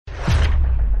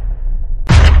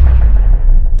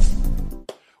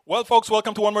Well, folks,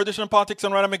 welcome to one more edition of Politics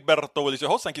and Random. Egberto Willies, your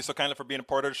host. Thank you so kindly for being a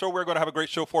part of the show. We're going to have a great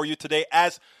show for you today,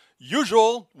 as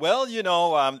usual. Well,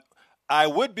 I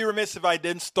would be remiss if I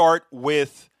didn't start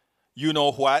with you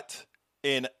know what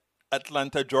in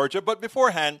Atlanta, Georgia. But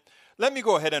beforehand, let me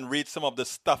go ahead and read some of the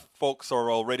stuff folks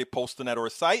are already posting at our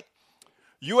site.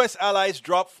 U.S. allies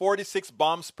drop 46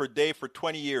 bombs per day for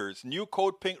 20 years. New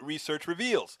Code Pink research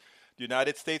reveals. The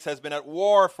United States has been at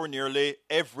war for nearly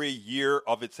every year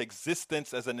of its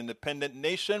existence as an independent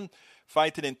nation,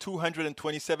 fighting in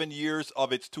 227 years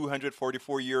of its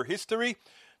 244-year history.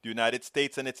 The United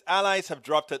States and its allies have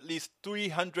dropped at least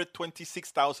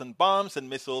 326,000 bombs and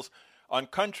missiles on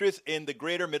countries in the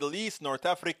greater Middle East, North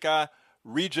Africa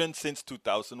region since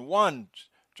 2001.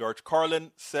 George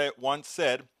Carlin once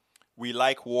said, "We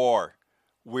like war.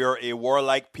 We're a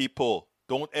warlike people.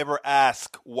 Don't ever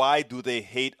ask, why do they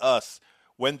hate us,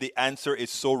 when the answer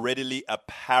is so readily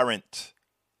apparent."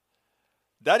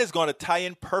 That is going to tie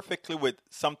in perfectly with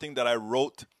something that I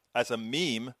wrote as a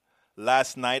meme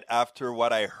last night after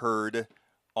what I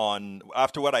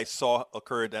saw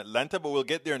occur in Atlanta, but we'll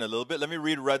get there in a little bit. Let me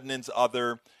read Rudnin's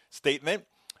other statement.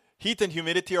 Heat and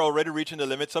humidity are already reaching the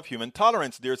limits of human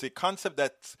tolerance. There's a concept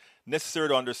that's necessary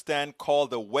to understand called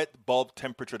the wet bulb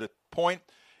temperature. The point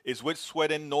is which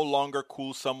sweating no longer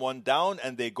cools someone down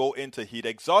and they go into heat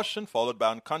exhaustion followed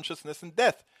by unconsciousness and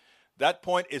death. That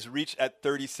point is reached at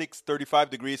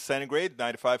 35 degrees centigrade,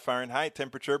 95 Fahrenheit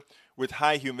temperature with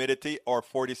high humidity, or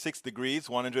 46 degrees,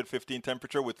 115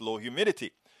 temperature with low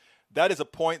humidity. That is a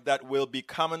point that will be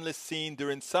commonly seen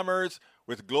during summers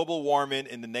with global warming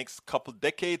in the next couple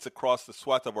decades across the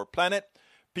swath of our planet.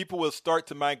 People will start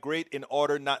to migrate in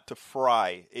order not to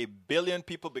fry. 1 billion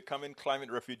people becoming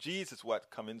climate refugees is what's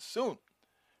coming soon.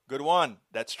 Good one.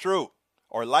 That's true.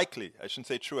 Or likely. I shouldn't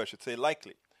say true. I should say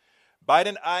likely.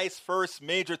 Biden eyes first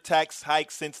major tax hike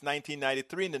since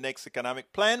 1993 in the next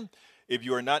economic plan. If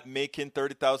you are not making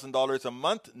 $30,000 a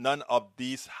month, none of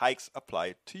these hikes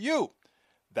apply to you.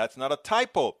 That's not a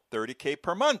typo. $30K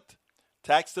per month.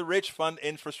 Tax the rich, fund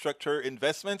infrastructure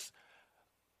investments,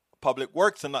 public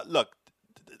works, and not look.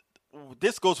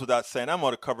 This goes without saying. I'm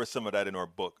going to cover some of that in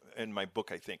my book,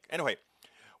 I think. Anyway,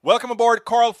 welcome aboard,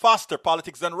 Carl Foster.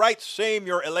 Politics done right. Shame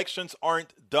your elections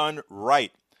aren't done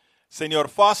right. Senor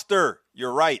Foster,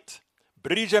 you're right.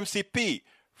 British MCP,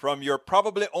 from your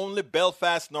probably only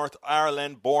Belfast, North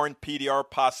Ireland-born PDR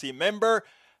posse member,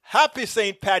 happy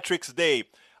St. Patrick's Day.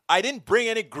 I didn't bring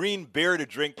any green beer to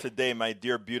drink today, my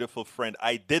dear beautiful friend.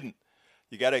 I didn't.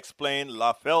 You got to explain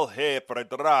La Felhe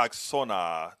Predrag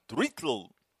Sona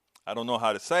Dritl. I don't know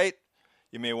how to say it.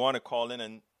 You may want to call in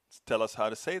and tell us how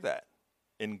to say that.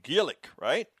 In Gaelic,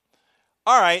 right?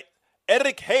 All right.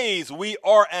 Eric Hayes, we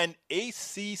are an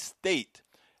AC state,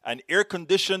 an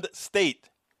air-conditioned state.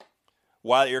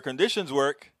 While air conditions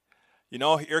work,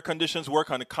 air conditions work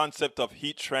on the concept of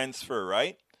heat transfer,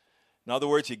 right? In other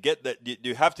words, you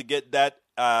have to get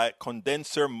that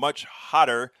condenser much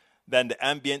hotter than the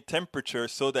ambient temperature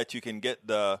so that you can get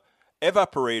the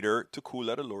evaporator to cool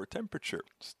at a lower temperature.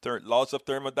 Laws of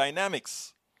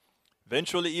thermodynamics.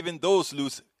 Eventually, even those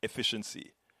lose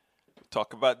efficiency. We'll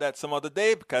talk about that some other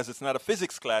day because it's not a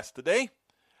physics class today.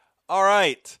 All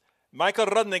right. Michael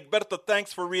Rudnick, Berto,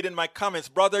 thanks for reading my comments.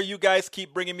 Brother, you guys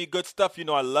keep bringing me good stuff. You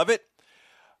know I love it.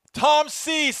 Tom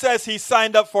C. says he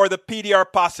signed up for the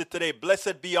PDR Posse today.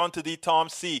 Blessed be unto thee, Tom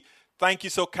C. Thank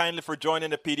you so kindly for joining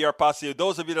the PDR Posse.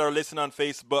 Those of you that are listening on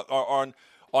Facebook or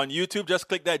on YouTube, just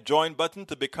click that join button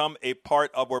to become a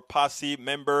part of our posse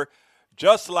member,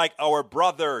 just like our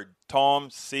brother Tom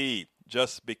C.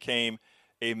 just became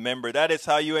a member. That is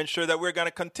how you ensure that we're going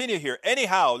to continue here.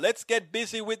 Anyhow, let's get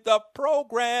busy with the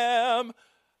program.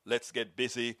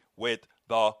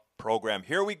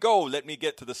 Here we go. Let me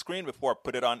get to the screen before I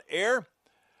put it on air.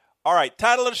 All right,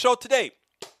 title of the show today: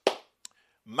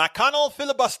 McConnell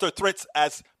filibuster threats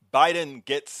as Biden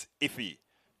gets iffy.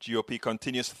 GOP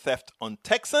continues theft on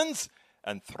Texans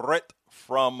and threat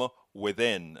from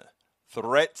within.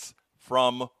 Threats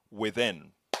from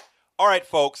within. All right,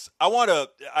 folks, I want to,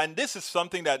 and this is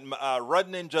something that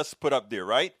Rudnin just put up there,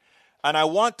 right? And I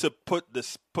want to put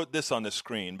this on the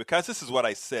screen because this is what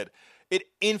I said. It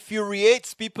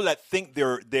infuriates people that think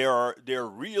they're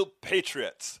real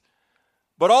patriots.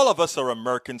 But all of us are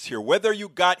Americans here. Whether you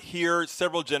got here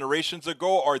several generations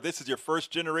ago or this is your first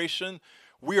generation,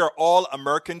 we are all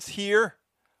Americans here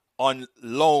on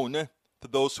loan to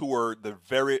those who were the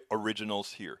very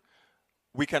originals here.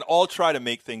 We can all try to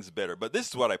make things better, but this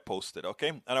is what I posted, okay?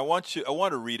 And I want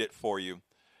to read it for you.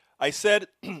 I said,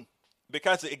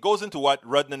 because it goes into what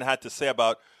Rudnin had to say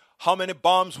about how many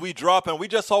bombs we drop, and we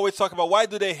just always talk about why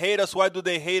do they hate us? Why do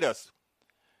they hate us?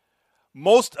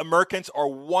 Most Americans are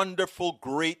wonderful,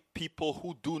 great people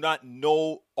who do not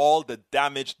know all the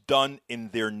damage done in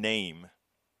their name.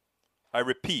 I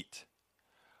repeat,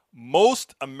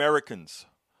 most Americans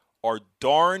are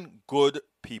darn good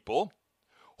people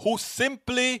who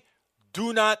simply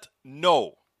do not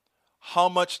know how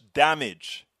much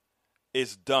damage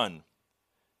is done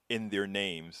in their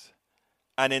names.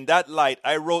 And in that light,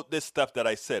 I wrote this stuff that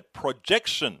I said.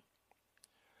 Projection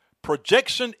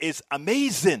is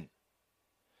amazing.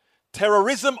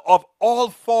 Terrorism of all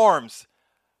forms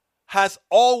has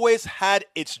always had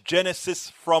its genesis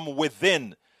from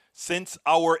within since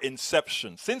our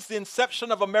inception. Since the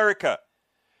inception of America,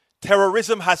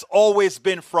 terrorism has always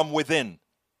been from within.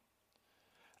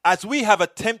 As we have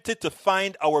attempted to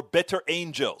find our better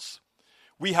angels,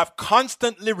 we have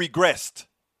constantly regressed.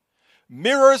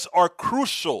 Mirrors are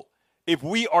crucial if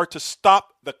we are to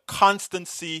stop the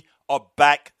constancy of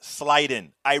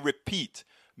backsliding. I repeat,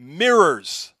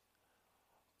 mirrors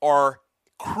are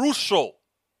crucial.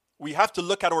 We have to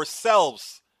look at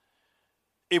ourselves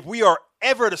if we are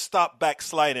ever to stop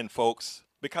backsliding, folks,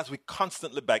 because we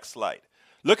constantly backslide.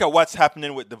 Look at what's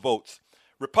happening with the votes.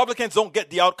 Republicans don't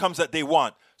get the outcomes that they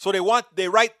want. So they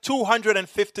write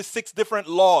 256 different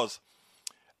laws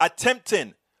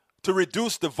attempting to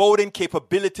reduce the voting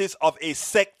capabilities of a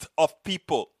sect of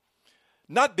people.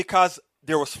 Not because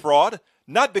there was fraud,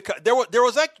 not because there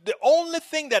was actually the only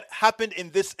thing that happened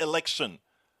in this election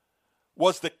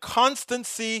was the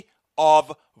constancy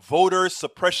of voter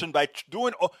suppression by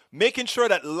making sure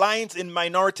that lines in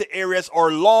minority areas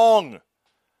are long.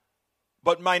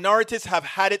 But minorities have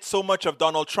had it so much of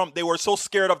Donald Trump. They were so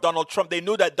scared of Donald Trump. They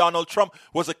knew that Donald Trump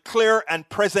was a clear and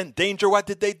present danger. What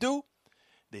did they do?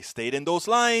 They stayed in those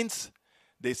lines.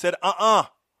 They said,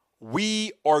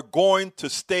 we are going to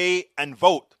stay and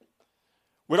vote.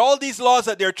 With all these laws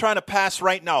that they're trying to pass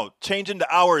right now, changing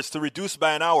the hours to reduce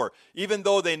by an hour, even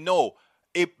though they know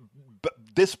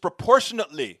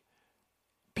disproportionately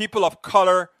people of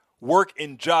color work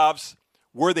in jobs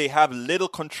where they have little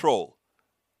control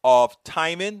of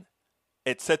timing,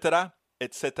 etc.,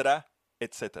 etc.,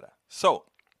 etc. So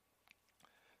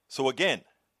again,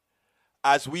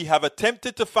 as we have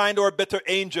attempted to find our better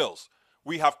angels,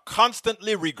 we have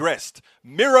constantly regressed.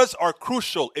 Mirrors are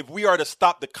crucial if we are to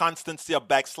stop the constancy of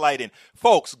backsliding.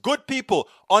 Folks, good people,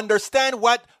 understand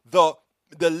what your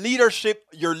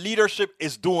leadership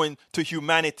is doing to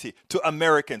humanity, to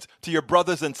Americans, to your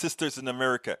brothers and sisters in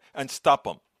America, and stop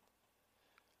them.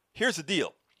 Here's the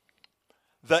deal.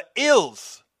 The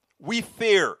ills we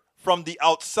fear from the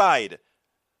outside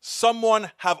somehow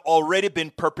have already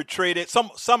been perpetrated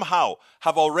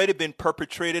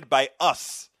by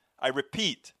us. I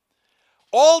repeat,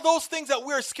 all those things that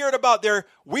we're scared about there,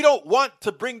 we don't want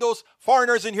to bring those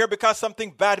foreigners in here because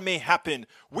something bad may happen.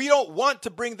 We don't want to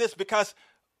bring this because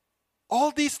all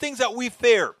these things that we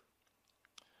fear,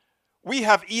 we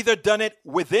have either done it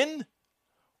within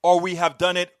or we have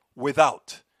done it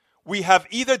without. We have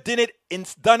either done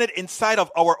it inside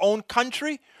of our own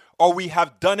country or we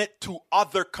have done it to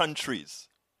other countries.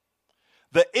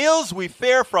 The ills we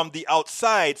fear from the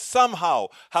outside somehow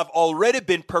have already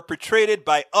been perpetrated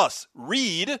by us.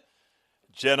 Read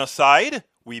genocide.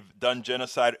 We've done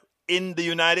genocide in the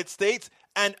United States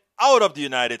and out of the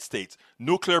United States.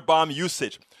 Nuclear bomb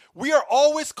usage. We are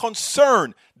always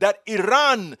concerned that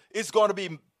Iran is going to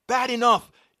be bad enough.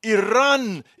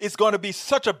 Iran is going to be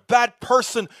such a bad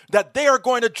person that they are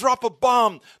going to drop a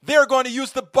bomb. They're going to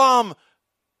use the bomb.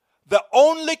 The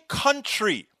only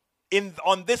country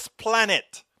on this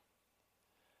planet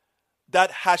that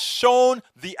has shown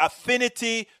the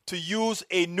affinity to use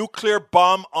a nuclear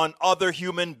bomb on other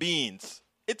human beings,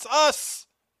 it's us.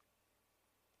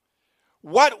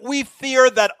 What we fear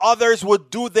that others would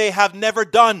do, they have never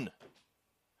done.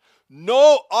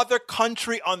 No other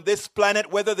country on this planet,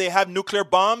 whether they have nuclear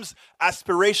bombs,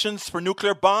 aspirations for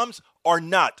nuclear bombs or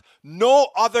not, no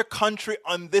other country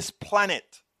on this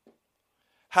planet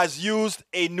has used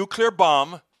a nuclear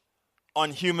bomb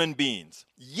on human beings.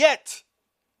 Yet,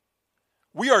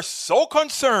 we are so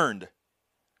concerned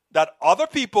that other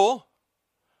people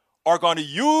are going to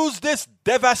use this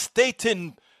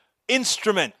devastating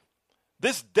instrument,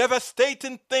 this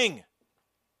devastating thing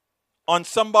on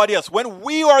somebody else, when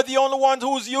we are the only ones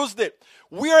who's used it.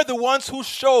 We are the ones who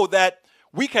show that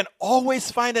we can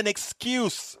always find an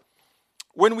excuse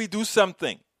when we do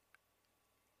something.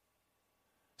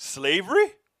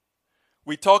 Slavery?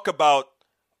 We talk about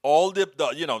all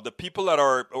the people that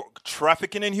are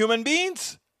trafficking in human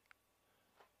beings.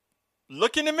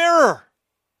 Look in the mirror.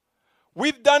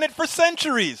 We've done it for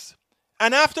centuries.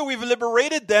 And after we've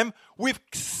liberated them, we've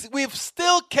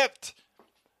still kept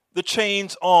the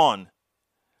chains on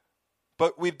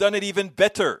but we've done it even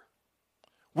better.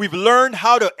 We've learned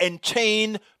how to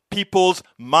enchain people's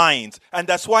minds. And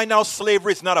that's why now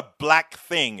slavery is not a black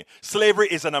thing. Slavery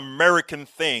is an American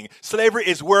thing. Slavery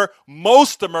is where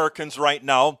most Americans right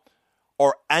now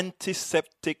are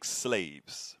antiseptic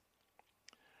slaves.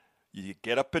 You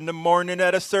get up in the morning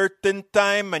at a certain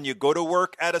time and you go to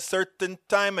work at a certain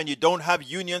time and you don't have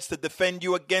unions to defend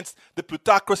you against the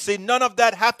plutocracy. None of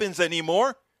that happens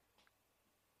anymore.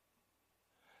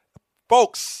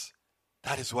 Folks,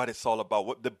 that is what it's all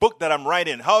about. The book that I'm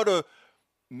writing, How to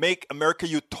Make America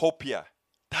Utopia,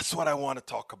 that's what I want to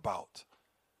talk about.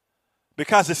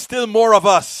 Because it's still more of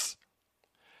us.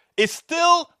 It's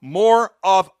still more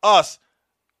of us.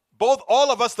 Both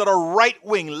all of us that are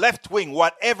right-wing, left-wing,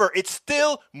 whatever, it's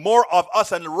still more of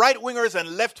us. And right-wingers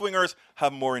and left-wingers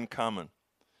have more in common.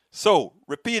 So,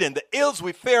 repeating, the ills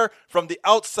we fear from the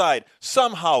outside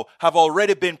somehow have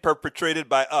already been perpetrated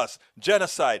by us.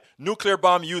 Genocide, nuclear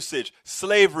bomb usage,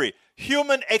 slavery,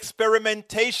 human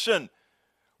experimentation.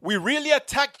 We really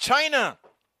attacked China.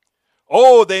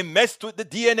 Oh, they messed with the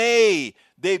DNA.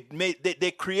 They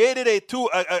created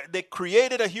they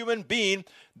created a human being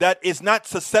that is not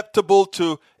susceptible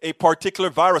to a particular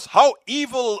virus. How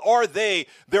evil are they?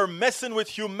 They're messing with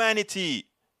humanity.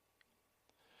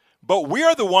 But we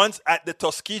are the ones at the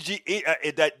Tuskegee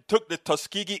that took the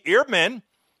Tuskegee Airmen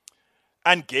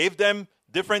and gave them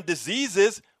different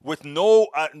diseases with no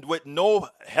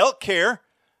health care,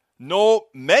 no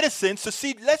medicines.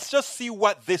 So let's just see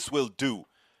what this will do.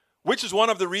 Which is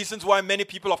one of the reasons why many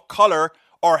people of color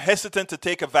are hesitant to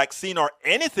take a vaccine or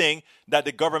anything that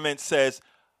the government says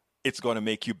it's going to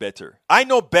make you better. I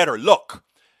know better. Look,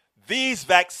 these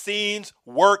vaccines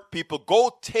work, people.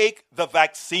 Go take the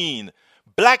vaccine.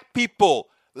 Black people,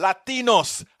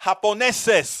 Latinos,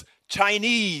 Japoneses,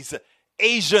 Chinese,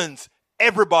 Asians,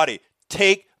 everybody,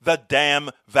 take the damn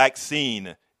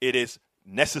vaccine. It is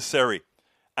necessary.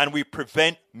 And we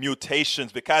prevent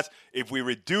mutations, because if we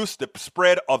reduce the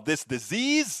spread of this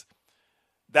disease,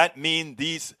 that means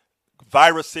these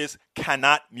viruses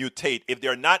cannot mutate. If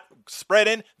they're not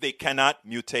spreading, they cannot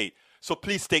mutate. So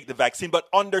please take the vaccine, but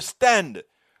understand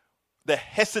the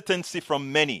hesitancy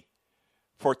from many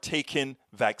for taking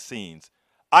vaccines.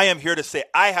 I am here to say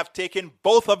I have taken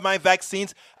both of my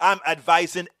vaccines. I'm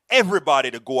advising everybody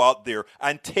to go out there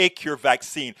and take your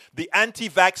vaccine. The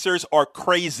anti-vaxxers are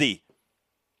crazy.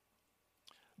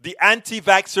 The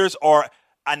anti-vaxxers are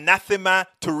anathema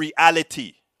to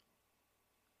reality.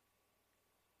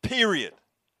 Period.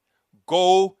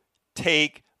 Go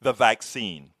take the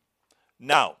vaccine.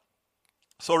 Now,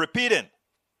 so repeating,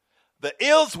 the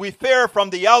ills we fear from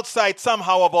the outside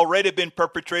somehow have already been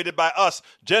perpetrated by us.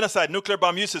 Genocide, nuclear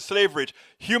bomb usage, slavery,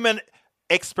 human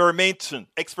experimentation,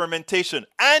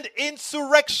 and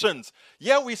insurrections.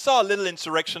 Yeah, we saw a little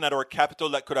insurrection at our capital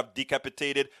that could have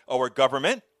decapitated our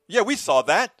government. Yeah, we saw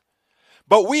that.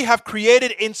 But we have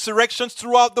created insurrections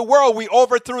throughout the world. We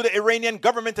overthrew the Iranian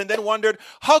government and then wondered,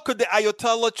 how could the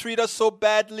Ayatollah treat us so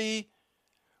badly?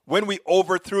 When we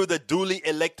overthrew the duly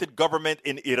elected government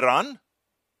in Iran,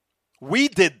 we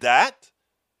did that.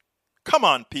 Come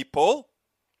on, people.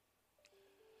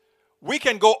 We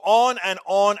can go on and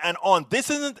on and on. This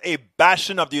isn't a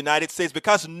bashing of the United States,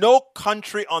 because no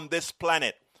country on this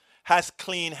planet has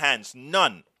clean hands.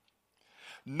 None.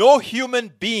 No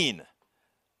human being,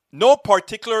 no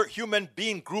particular human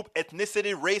being, group,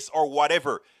 ethnicity, race, or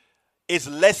whatever is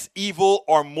less evil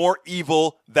or more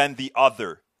evil than the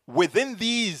other. Within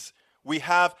these, we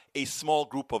have a small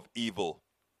group of evil.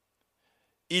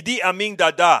 Idi Amin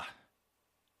Dada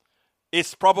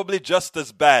is probably just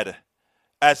as bad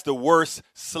as the worst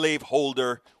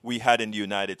slaveholder we had in the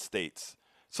United States.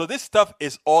 So this stuff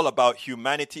is all about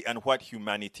humanity and what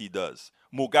humanity does.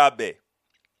 Mugabe,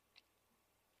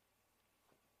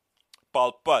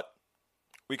 Pol Pot.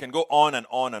 We can go on and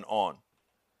on and on.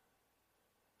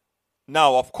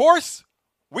 Now, of course,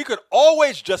 we could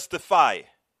always justify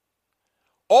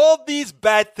all these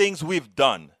bad things we've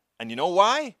done. And you know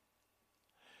why?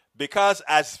 Because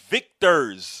as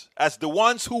victors, as the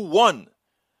ones who won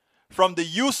from the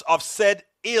use of said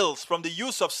ills, from the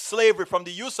use of slavery, from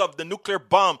the use of the nuclear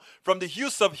bomb, from the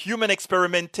use of human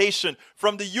experimentation,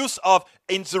 from the use of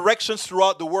insurrections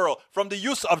throughout the world, from the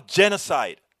use of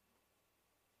genocide,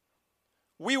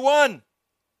 we won.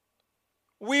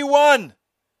 We won.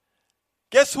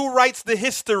 Guess who writes the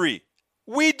history?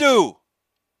 We do.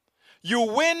 You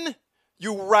win,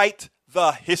 you write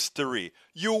the history.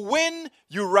 You win,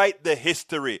 you write the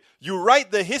history. You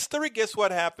write the history, guess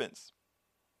what happens?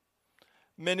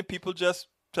 Many people just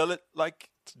don't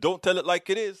tell it like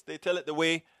it is. They tell it the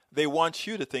way they want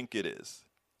you to think it is.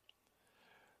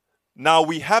 Now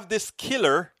we have this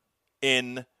killer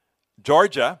in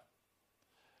Georgia,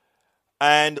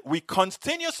 and we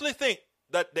continuously think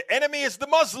that the enemy is the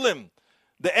Muslim,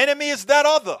 the enemy is that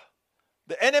other,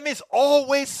 the enemy is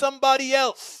always somebody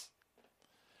else.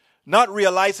 Not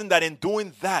realizing that in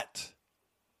doing that,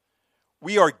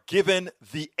 we are given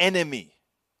the enemy,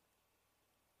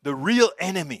 the real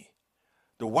enemy,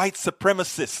 the white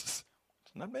supremacists.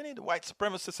 Not many the white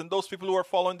supremacists and those people who are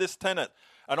following this tenet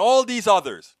and all these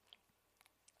others.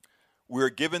 We're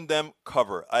giving them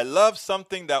cover. I love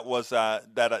something that was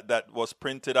that was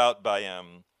printed out by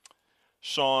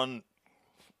Sean,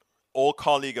 old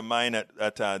colleague of mine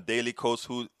at Daily Kos,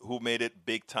 who made it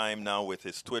big time now with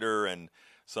his Twitter and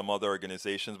some other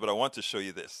organizations. But I want to show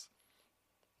you this.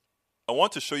 I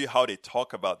want to show you how they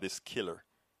talk about this killer.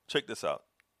 Check this out.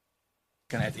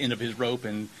 Kind of at the end of his rope,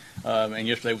 and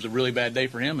yesterday was a really bad day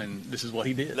for him, and this is what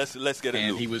he did. Let's get it.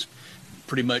 And he was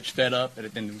pretty much fed up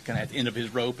at the end of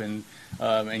his rope, and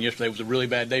yesterday was a really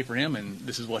bad day for him, and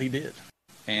this is what he did.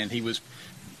 And he was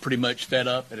pretty much fed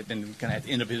up at the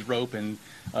end of his rope, and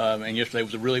yesterday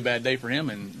was a really bad day for him,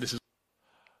 and this is.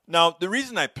 Now the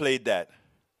reason I played that,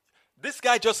 this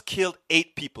guy just killed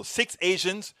 8 people, 6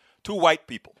 Asians, 2 white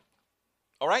people.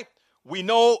 All right, we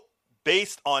know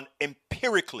based on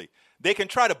empirically. They can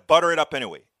try to butter it up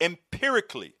anyway.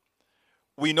 Empirically,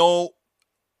 we know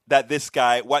that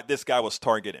what this guy was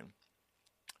targeting.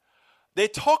 They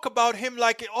talk about him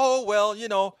like, oh, well,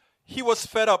 he was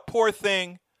fed up. Poor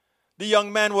thing. The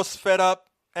young man was fed up,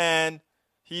 and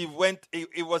he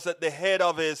was at the head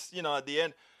of his, at the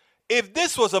end. If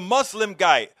this was a Muslim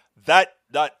guy, that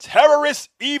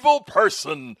terrorist evil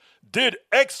person did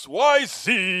X, Y,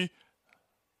 Z.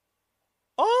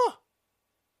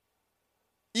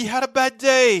 He had a bad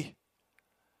day.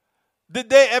 Did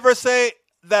they ever say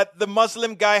that the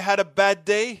Muslim guy had a bad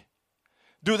day?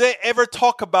 Do they ever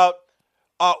talk about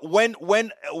when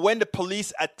the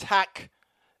police attack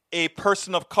a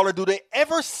person of color? Do they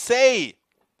ever say?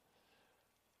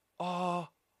 Do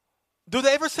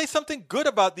they ever say something good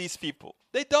about these people?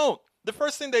 They don't. The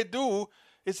first thing they do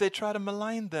is they try to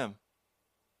malign them.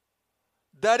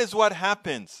 That is what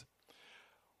happens.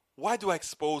 Why do I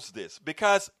expose this?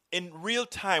 Because in real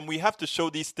time, we have to show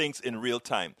these things in real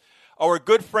time. Our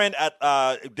good friend at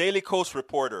Daily Kos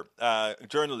reporter,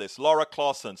 journalist Laura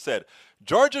Clausen said,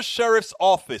 Georgia Sheriff's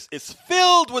Office is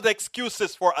filled with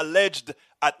excuses for alleged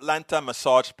Atlanta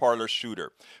massage parlor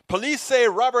shooter. Police say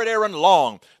Robert Aaron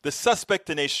Long, the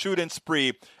suspect in a shooting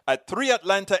spree at 3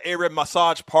 Atlanta area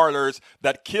massage parlors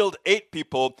that killed 8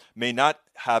 people, may not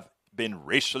have been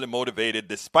racially motivated,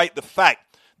 despite the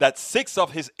fact that 6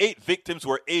 of his 8 victims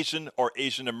were Asian or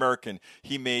Asian American.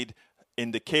 He made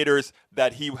indicators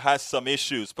that he has some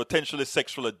issues, potentially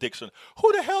sexual addiction.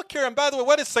 Who the hell cares? And by the way,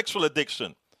 what is sexual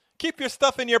addiction? Keep your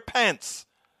stuff in your pants.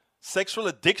 Sexual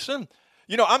addiction?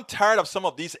 I'm tired of some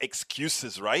of these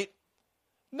excuses, right?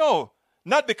 No,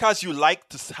 not because you like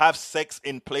to have sex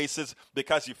in places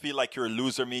because you feel like you're a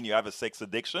loser, mean you have a sex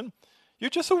addiction.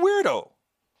 You're just a weirdo.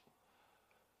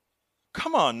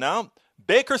 Come on now.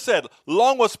 Baker said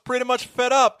Long was pretty much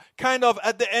fed up, kind of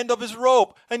at the end of his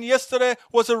rope, and yesterday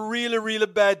was a really, really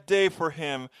bad day for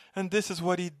him, and this is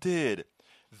what he did.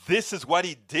 This is what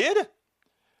he did?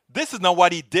 This is not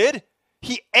what he did.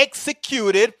 He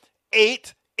executed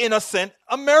 8 innocent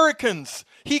Americans.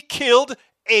 He killed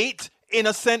 8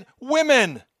 innocent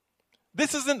women.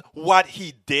 This isn't what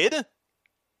he did.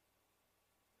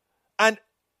 And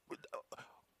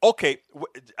okay,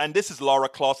 and this is Laura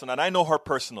Clausen, and I know her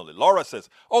personally. Laura says,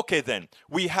 okay then,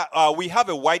 we have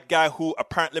a white guy who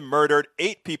apparently murdered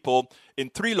 8 people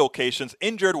in 3 locations,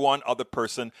 injured 1 other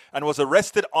person, and was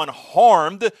arrested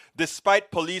unharmed despite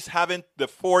police having to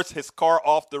force his car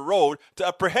off the road to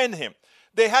apprehend him.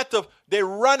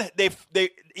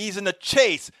 He's in a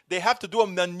chase. They have to do a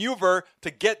maneuver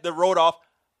to get the road off,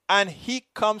 and he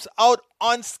comes out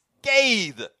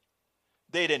unscathed.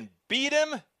 They didn't beat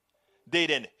him. They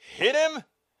didn't hit him.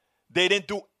 They didn't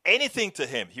do anything to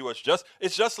him.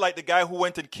 It's just like the guy who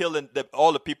went and killed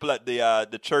all the people at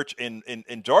the church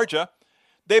in Georgia.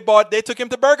 They took him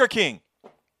to Burger King.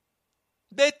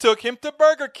 They took him to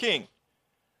Burger King.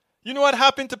 You know what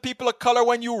happened to people of color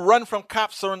when you run from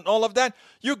cops and all of that?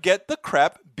 You get the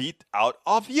crap beat out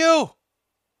of you.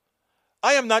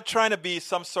 I am not trying to be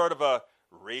some sort of a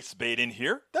race bait in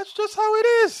here. That's just how it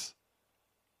is.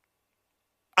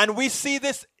 And we see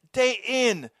this day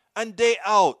in and day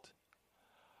out.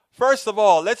 First of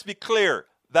all, let's be clear.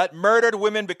 that murdered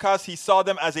women because he saw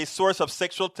them as a source of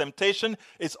sexual temptation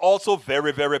is also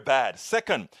very, very bad.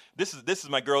 Second, this is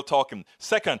my girl talking.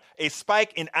 Second, a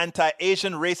spike in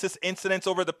anti-Asian racist incidents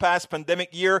over the past pandemic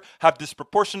year have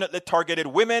disproportionately targeted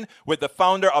women, with the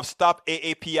founder of Stop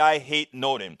AAPI Hate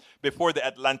noting. Before the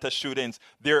Atlanta shootings,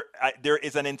 there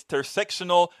is an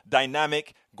intersectional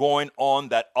dynamic going on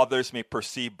that others may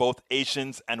perceive both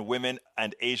Asians and women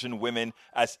and Asian women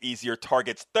as easier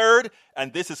targets. Third,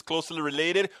 and this is closely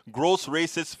related, gross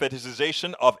racist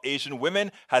fetishization of Asian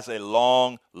women has a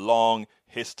long, long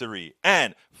history.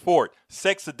 And fourth,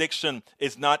 sex addiction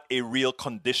is not a real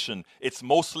condition. It's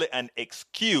mostly an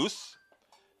excuse.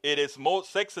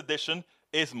 Sex addiction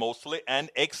is mostly an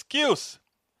excuse.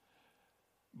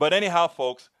 But anyhow,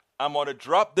 folks, I'm going to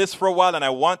drop this for a while, and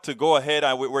I want to go ahead.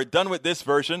 We're done with this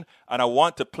version, and I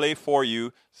want to play for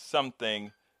you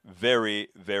something very,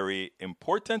 very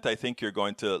important. I think you're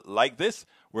going to like this.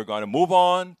 We're going to move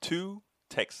on to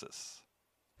Texas.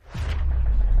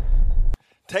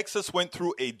 Texas went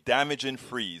through a damaging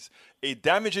freeze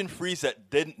that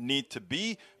didn't need to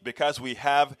be, because we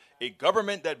have a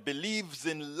government that believes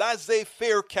in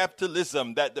laissez-faire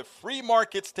capitalism, that the free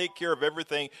markets take care of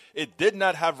everything. It did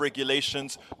not have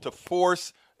regulations to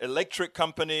force electric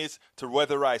companies to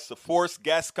weatherize, to force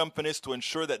gas companies to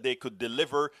ensure that they could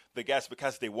deliver the gas,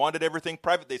 because they wanted everything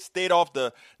private. They stayed off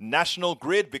the national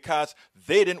grid because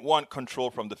they didn't want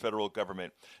control from the federal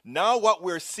government. Now what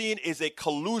we're seeing is a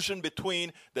collusion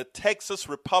between the Texas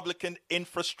Republican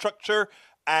infrastructure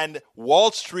and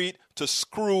Wall Street to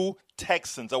screw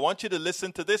Texans. I want you to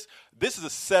listen to this. This is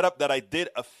a setup that I did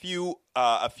a few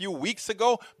weeks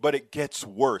ago, but it gets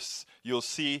worse. You'll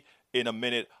see in a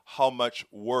minute how much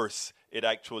worse it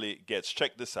actually gets.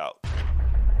 Check this out.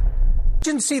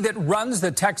 Agency that runs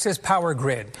the Texas power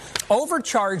grid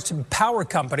overcharged power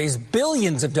companies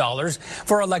billions of dollars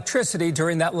for electricity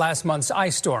during that last month's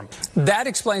ice storm. That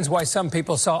explains why some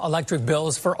people saw electric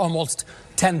bills for almost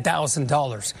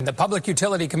 $10,000. The Public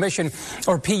Utility Commission,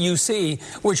 or PUC,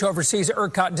 which oversees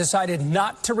ERCOT, decided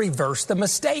not to reverse the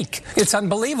mistake. It's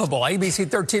unbelievable. ABC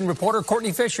 13 reporter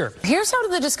Courtney Fisher. Here's how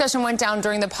the discussion went down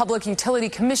during the Public Utility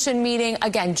Commission meeting.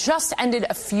 Again, just ended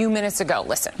a few minutes ago.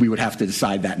 Listen. We would have to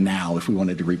decide that now if we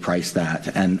wanted to reprice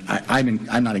that. And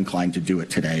I'm not inclined to do it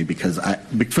today because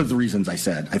for the reasons I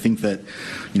said. I think that,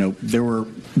 there were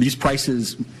these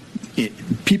prices.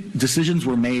 Decisions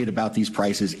were made about these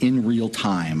prices in real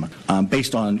time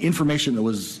based on information that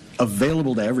was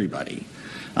available to everybody,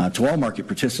 to all market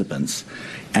participants.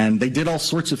 And they did all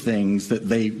sorts of things that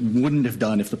they wouldn't have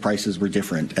done if the prices were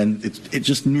different. And it's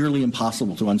just nearly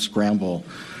impossible to unscramble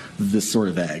this sort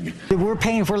of egg. We're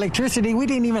paying for electricity we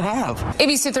didn't even have.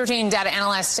 ABC 13 data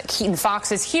analyst Keaton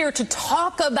Fox is here to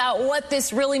talk about what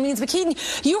this really means. But Keaton,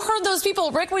 you heard those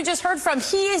people Rick we just heard from.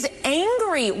 He is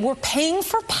angry. We're paying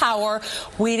for power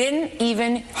we didn't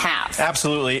even have.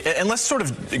 Absolutely. And let's sort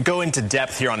of go into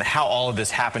depth here on how all of this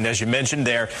happened. As you mentioned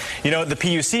there, the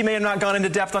PUC may have not gone into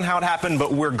depth on how it happened,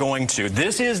 but we're going to.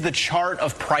 This is the chart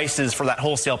of prices for that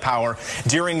wholesale power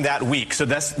during that week. So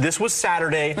this was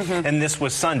Saturday and this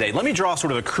was Sunday. Let me draw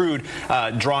sort of a crude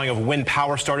drawing of when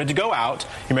power started to go out.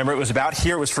 Remember, it was about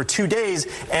here. It was for 2 days,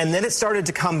 and then it started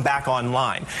to come back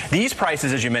online. These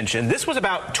prices, as you mentioned, this was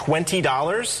about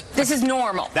 $20. This is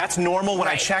normal. That's normal. When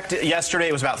I checked it yesterday,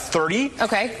 it was about 30.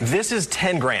 Okay. This is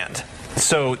 10 grand.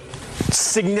 So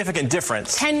significant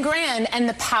difference. 10 grand and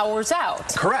the power's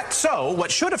out. Correct. So what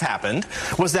should have happened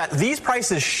was that these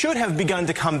prices should have begun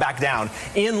to come back down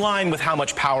in line with how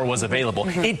much power was available.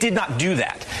 It did not do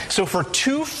that. So for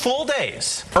 2 full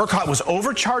days, ERCOT was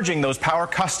overcharging those power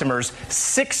customers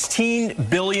 $16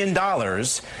 billion.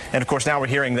 And of course, now we're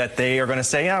hearing that they are going to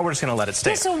say, we're just going to let it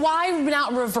stay. Yeah, so why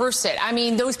not reverse it? I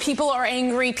mean, those people are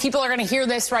angry. People are going to hear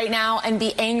this right now and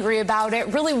be angry about it.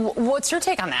 Really, what's your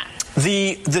take on that?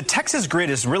 The Texas grid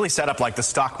is really set up like the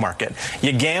stock market.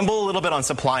 You gamble a little bit on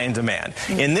supply and demand.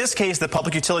 In this case, the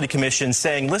Public Utility Commission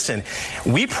saying, listen,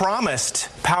 we promised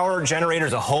power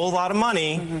generators a whole lot of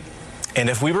money, and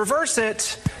if we reverse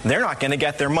it, they're not going to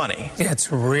get their money.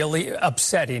 It's really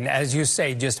upsetting, as you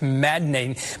say, just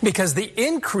maddening, because the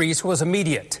increase was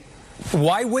immediate.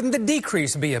 Why wouldn't the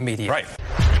decrease be immediate? Right.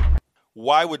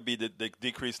 Why would be the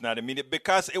decrease not immediate?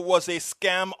 Because it was a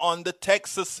scam on the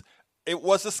Texas. It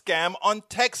was a scam on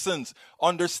Texans.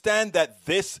 Understand that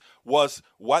this was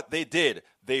what they did.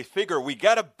 They figure we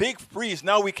got a big freeze.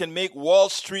 Now we can make Wall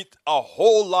Street a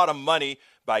whole lot of money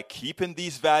by keeping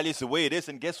these values the way it is.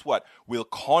 And guess what? We'll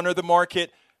corner the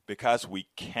market because we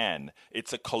can.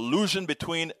 It's a collusion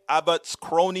between Abbott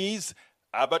cronies,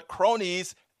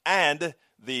 and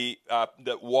the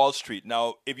Wall Street.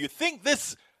 Now, if you think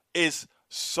this is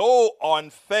so on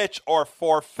fetch or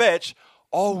far-fetched,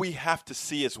 all we have to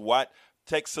see is what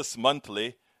Texas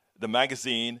Monthly, the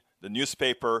magazine, the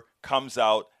newspaper, comes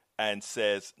out and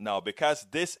says, now, because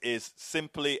this is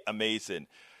simply amazing.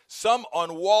 Some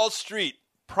on Wall Street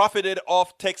profited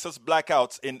off Texas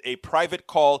blackouts. In a private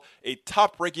call, a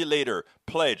top regulator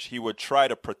pledged he would try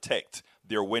to protect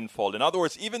their windfall. In other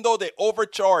words, even though they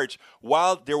overcharged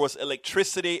while there was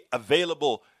electricity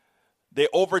available, they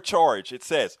overcharged. It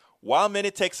says, while many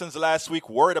Texans last week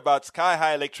worried about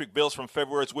sky-high electric bills from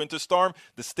February's winter storm,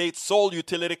 the state's sole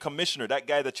utility commissioner, that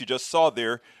guy that you just saw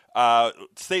there,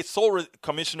 state sole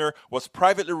commissioner, was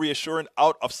privately reassuring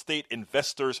out-of-state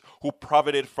investors who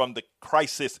profited from the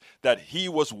crisis that he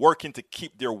was working to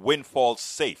keep their windfalls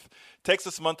safe.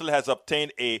 Texas Monthly has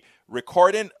obtained a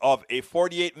recording of a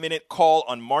 48-minute call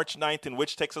on March 9th in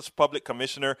which Texas Public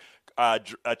Commissioner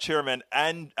Chairman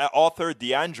and author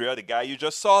DeAndrea, the guy you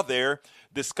just saw there,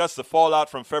 discussed the fallout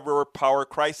from February power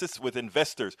crisis with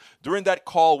investors. During that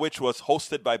call, which was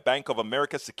hosted by Bank of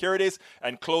America Securities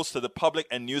and close to the public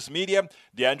and news media,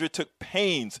 DeAndrea took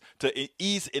pains to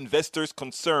ease investors'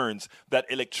 concerns that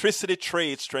electricity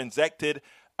trades transacted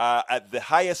at the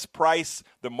highest price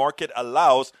the market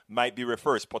allows might be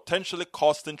reversed, potentially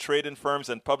costing trading firms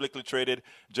and publicly traded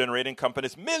generating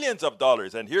companies millions of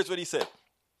dollars. And here's what he said.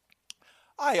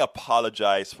 I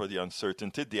apologize for the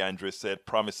uncertainty, DeAndrea said,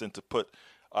 promising to put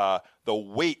the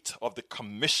weight of the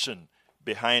commission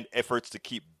behind efforts to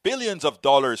keep billions of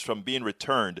dollars from being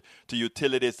returned to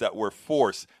utilities that were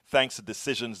forced thanks to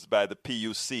decisions by the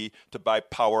PUC to buy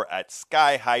power at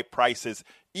sky-high prices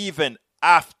even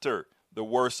after the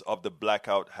worst of the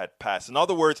blackout had passed. In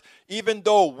other words, even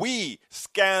though we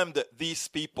scammed these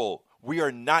people, we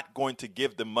are not going to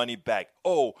give the money back.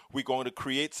 Oh, we're going to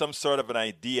create some sort of an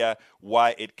idea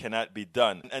why it cannot be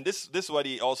done. And this is what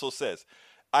he also says.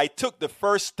 I took the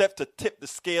first step to tip the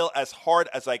scale as hard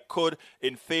as I could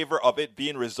in favor of it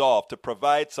being resolved, to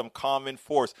provide some calming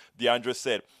force, DeAndrea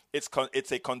said.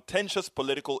 It's a contentious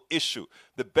political issue.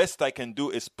 The best I can do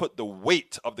is put the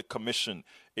weight of the commission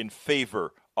in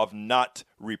favor of not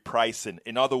repricing.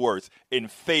 In other words, in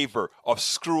favor of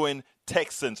screwing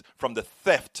Texans from the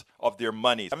theft of their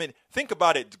money. I mean, think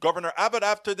about it. Governor Abbott,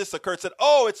 after this occurred, said,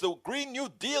 oh, it's the Green New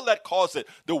Deal that caused it.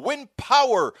 The wind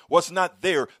power was not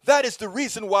there. That is the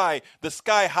reason why the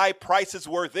sky-high prices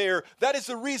were there. That is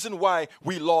the reason why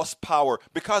we lost power,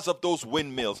 because of those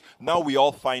windmills. Now we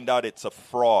all find out it's a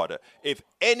fraud. If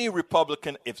any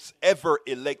Republican is ever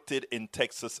elected in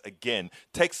Texas again,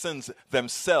 Texans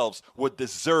themselves would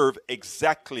deserve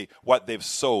exactly what they've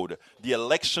sowed. The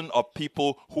election of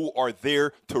people who are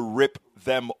there to rip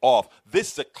them off.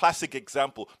 This is a classic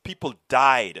example. People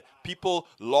died. People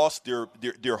lost their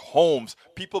homes.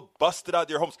 People busted out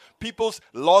their homes. People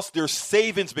lost their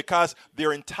savings because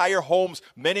their entire homes,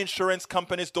 many insurance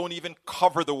companies don't even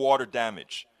cover the water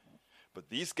damage. But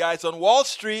these guys on Wall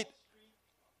Street,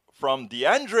 from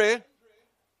DeAndrea,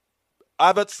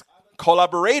 Abbott's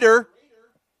collaborator,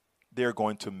 they're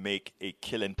going to make a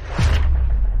killing.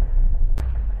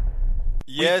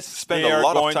 Yes, spend a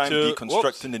lot of time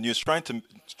deconstructing the news, trying to.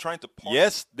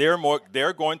 Yes, they're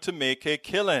going to make a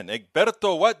killing.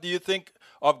 Egberto, what do you think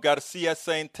of Garcia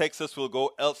saying Texas will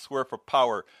go elsewhere for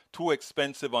power? Too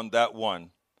expensive on that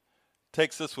one.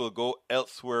 Texas will go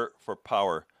elsewhere for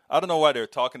power. I don't know why they're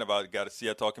talking about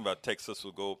Garcia talking about Texas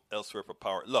will go elsewhere for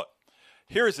power. Look,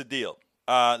 here's the deal.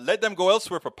 Let them go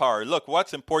elsewhere for power. Look,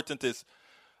 what's important is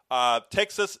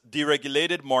Texas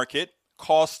deregulated market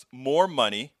costs more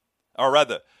money. Or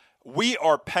rather, we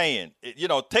are paying. You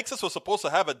know, Texas was supposed to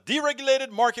have a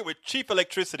deregulated market with cheap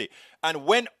electricity. And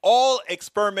when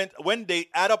when they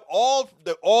add up all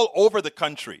over the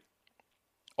country,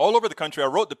 I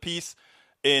wrote the piece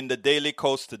in the Daily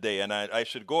Kos today. And I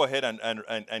should go ahead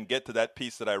and get to that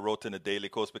piece that I wrote in the Daily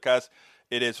Kos because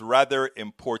it is rather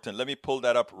important. Let me pull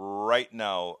that up right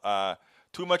now.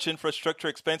 Too much infrastructure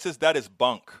expenses, that is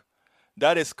bunk.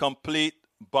 That is complete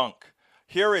bunk.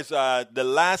 Here is the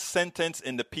last sentence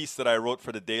in the piece that I wrote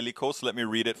for the Daily Kos. Let me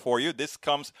read it for you. This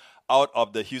comes out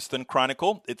of the Houston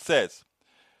Chronicle. It says,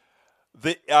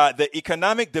 the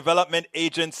economic development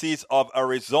agencies of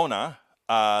Arizona,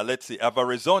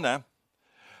 Arizona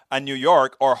and New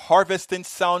York are harvesting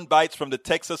sound bites from the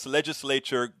Texas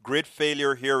legislature grid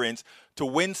failure hearings to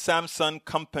win Samsung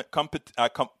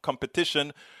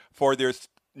competition for their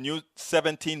new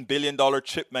 $17 billion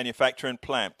chip manufacturing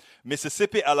plant.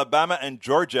 Mississippi, Alabama, and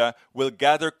Georgia will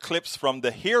gather clips from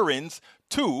the hearings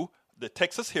the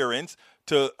Texas hearings,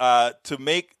 to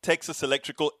make Texas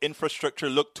electrical infrastructure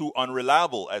look too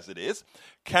unreliable as it is?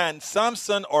 Can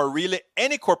Samsung or really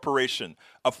any corporation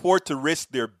afford to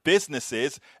risk their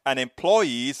businesses and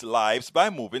employees' lives by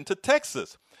moving to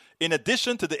Texas? In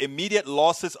addition to the immediate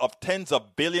losses of tens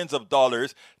of billions of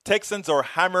dollars, Texans are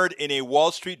hammered in a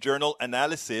Wall Street Journal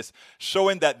analysis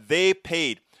showing that they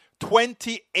paid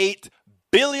 $28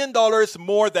 billion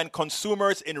more than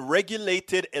consumers in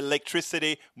regulated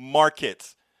electricity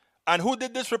markets. And who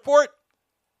did this report?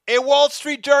 A Wall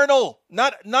Street Journal,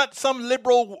 not some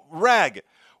liberal rag.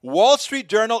 Wall Street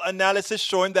Journal analysis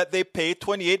showing that they paid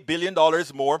 $28 billion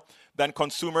more than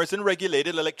consumers in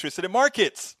regulated electricity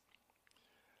markets.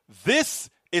 This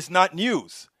is not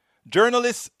news.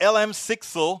 Journalist L.M.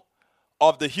 Sixel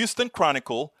of the Houston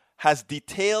Chronicle has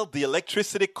detailed the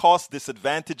electricity cost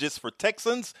disadvantages for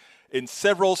Texans in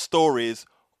several stories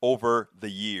over the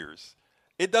years.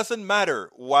 It doesn't matter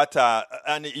what,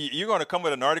 and you're going to come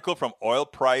with an article from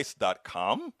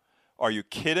oilprice.com? Are you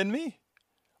kidding me?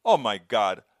 Oh my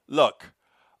God. Look,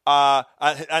 and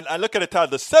look at the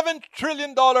title, the $7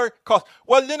 trillion cost.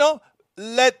 Well,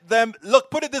 let them, look,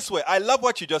 put it this way. I love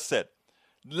what you just said.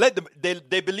 Let them,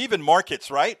 they believe in markets,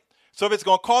 right? So if it's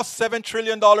going to cost $7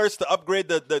 trillion to upgrade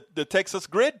the Texas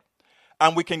grid,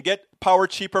 and we can get power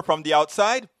cheaper from the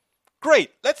outside, great.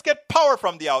 Let's get power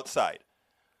from the outside.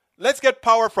 Let's get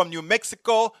power from New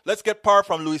Mexico. Let's get power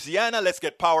from Louisiana. Let's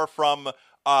get power from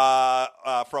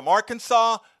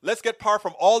Arkansas. Let's get power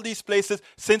from all these places.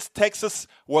 Since Texas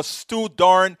was too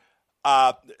darn,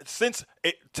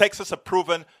 Texas have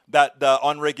proven that the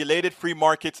unregulated free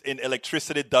markets in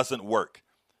electricity doesn't work.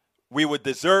 We would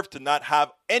deserve to not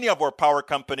have any of our power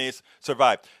companies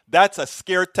survive. That's a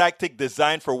scare tactic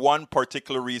designed for one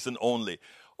particular reason only.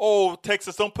 Oh,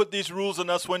 Texas, don't put these rules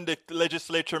on us when the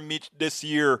legislature meets this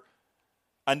year.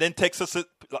 And then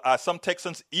some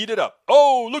Texans eat it up.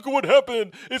 Oh, look at what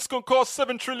happened. It's going to cost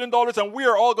 $7 trillion and we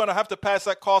are all going to have to pass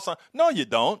that cost on. No, you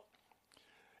don't.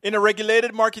 In a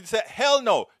regulated market, you say, hell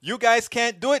no, you guys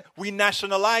can't do it. We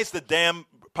nationalize the damn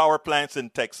power plants in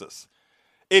Texas.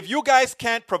 If you guys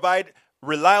can't provide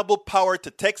reliable power to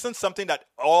Texans, something that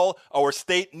all our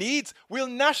state needs, we'll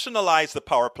nationalize the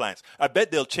power plants. I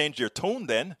bet they'll change their tone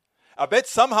then. I bet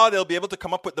somehow they'll be able to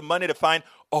come up with the money to find,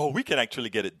 we can actually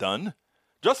get it done.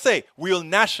 Just say, we'll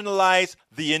nationalize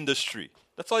the industry.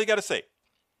 That's all you got to say.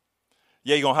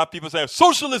 Yeah, you're going to have people say,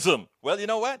 socialism. Well, you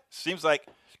know what? Seems like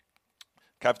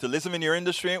capitalism in your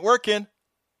industry ain't working.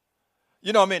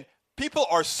 People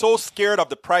are so scared of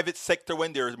the private sector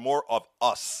when there's more of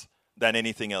us than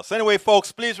anything else. Anyway,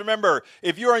 folks, please remember,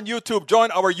 if you're on YouTube, join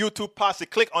our YouTube posse.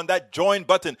 Click on that join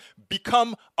button.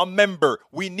 Become a member.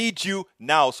 We need you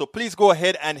now. So please go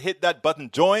ahead and hit that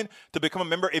button, join, to become a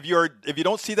member. If you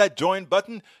don't see that join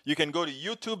button, you can go to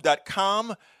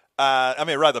youtube.com.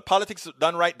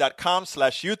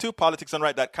 politicsdoneright.com/YouTube,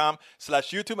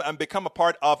 politicsdoneright.com/YouTube, and become a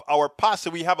part of our posse.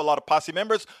 We have a lot of posse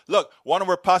members. Look, one of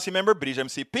our posse members, British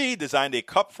MCP, designed a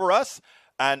cup for us.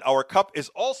 And our cup is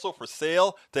also for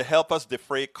sale to help us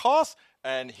defray costs.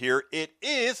 And here it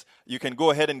is. You can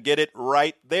go ahead and get it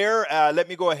right there. Let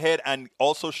me go ahead and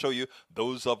also show you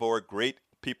those of our great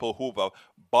people who've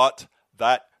bought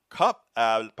that cup.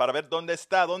 Para ver dónde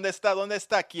está.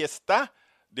 Aquí está.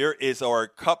 There is our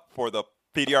cup for the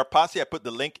PDR Posse. I put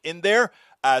the link in there,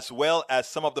 as well as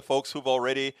some of the folks who've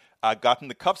already gotten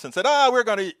the cups and said, we're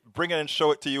going to bring it and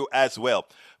show it to you as well.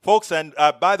 Folks, and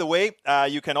by the way,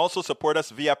 you can also support us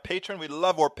via Patreon. We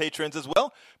love our patrons as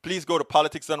well. Please go to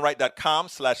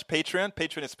politicsdoneright.com/Patreon.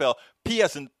 Patreon is spelled P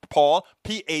as in Paul,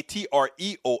 Patreon,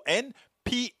 Patreon,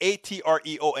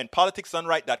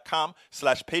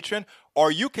 politicsdoneright.com/Patreon. Or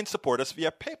you can support us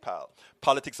via PayPal,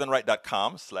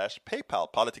 politicsdoneright.com/PayPal,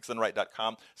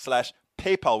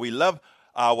 politicsdoneright.com/PayPal. We love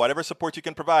whatever support you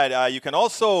can provide. You can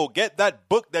also get that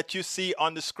book that you see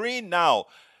on the screen now.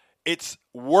 It's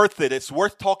worth it. It's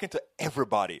worth talking to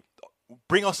everybody.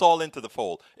 Bring us all into the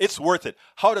fold. It's worth it.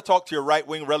 How to talk to your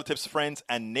right-wing relatives, friends,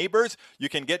 and neighbors. You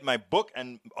can get my book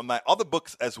and my other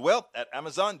books as well at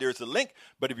Amazon. There's a link.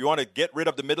 But if you want to get rid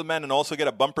of the middleman and also get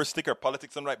a bumper sticker,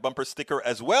 Politics Done Right bumper sticker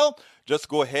as well, just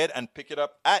go ahead and pick it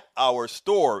up at our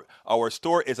store. Our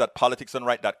store is at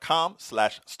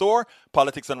politicsdoneright.com/store,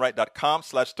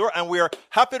 politicsdoneright.com/store. And we are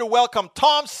happy to welcome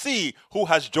Tom C., who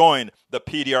has joined the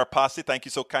PDR Posse. Thank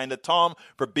you so kind of Tom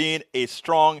for being a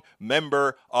strong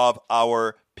member of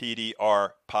our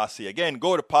PDR Posse. Again,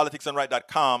 go to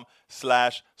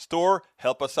politicsdoneright.com/store.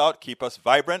 Help us out. Keep us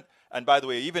vibrant. And by the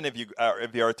way, even if you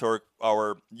are to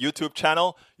our YouTube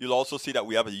channel, you'll also see that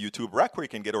we have a YouTube rack where you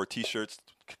can get our T-shirts,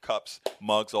 cups,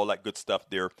 mugs, all that good stuff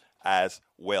there as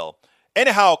well.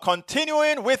 Anyhow,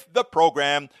 continuing with the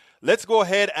program, Let's go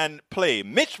ahead and play.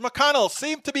 Mitch McConnell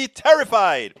seemed to be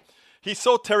terrified. He's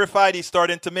so terrified he's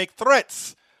starting to make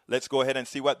threats. Let's go ahead and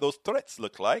see what those threats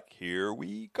look like. Here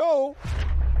we go.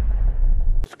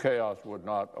 This chaos would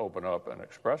not open up an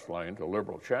express lane to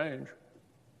liberal change.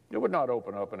 It would not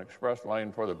open up an express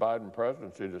lane for the Biden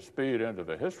presidency to speed into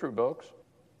the history books.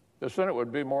 The Senate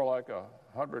would be more like a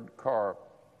 100-car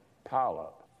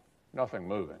pileup, nothing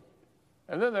moving.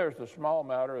 And then there's the small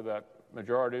matter that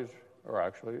majorities are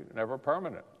actually never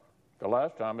permanent. The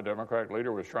last time a Democratic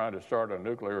leader was trying to start a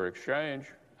nuclear exchange,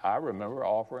 I remember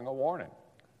offering a warning.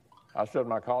 I said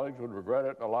my colleagues would regret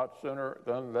it a lot sooner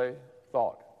than they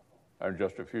thought. And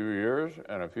just a few years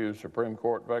and a few Supreme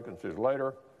Court vacancies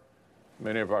later,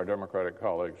 many of our Democratic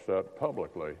colleagues said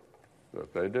publicly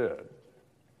that they did.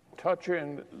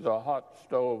 Touching the hot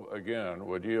stove again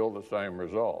would yield the same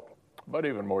result, but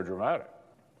even more dramatic.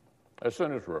 As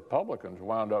soon as Republicans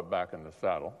wound up back in the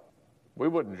saddle, we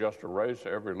wouldn't just erase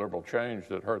every liberal change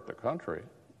that hurt the country.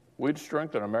 We'd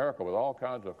strengthen America with all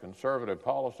kinds of conservative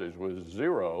policies with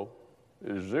zero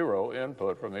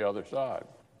input from the other side.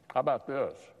 How about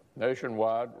this?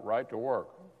 Nationwide right to work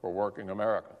for working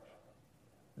Americans.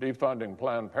 Defunding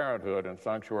Planned Parenthood in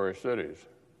sanctuary cities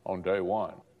on day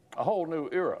one. A whole new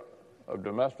era of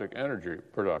domestic energy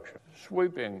production.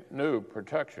 Sweeping new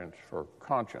protections for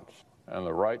conscience and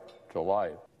the right to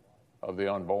life of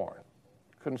the unborn.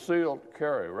 Concealed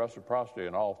carry reciprocity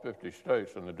in all 50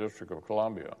 states and the District of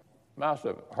Columbia.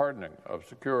 Massive hardening of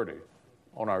security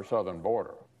on our southern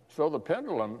border. So the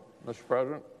pendulum, Mr.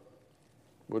 President,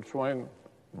 would swing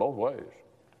both ways,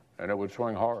 and it would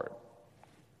swing hard.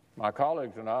 My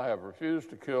colleagues and I have refused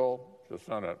to kill the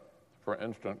Senate for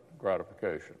instant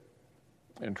gratification.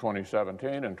 In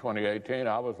 2017 and 2018,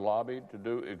 I was lobbied to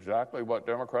do exactly what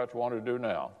Democrats want to do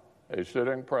now. A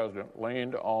sitting president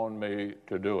leaned on me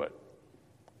to do it.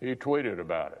 He tweeted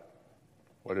about it.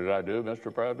 What did I do,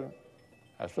 Mr. President?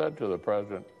 I said to the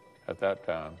president at that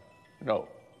time, no.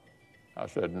 I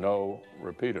said no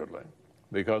repeatedly,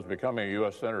 because becoming a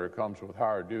U.S. Senator comes with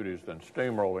higher duties than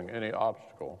steamrolling any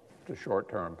obstacle to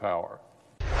short-term power.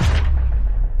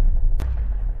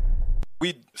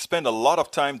 We spend a lot of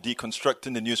time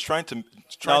deconstructing the news, trying to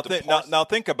now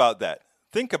think about that.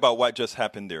 Think about what just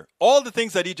happened there. All the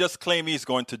things that he just claimed he's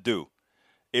going to do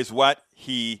is what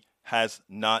he has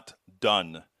not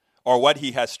done, or what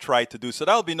he has tried to do. So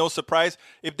that'll be no surprise.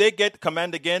 If they get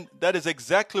command again, that is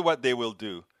exactly what they will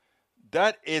do.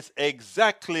 That is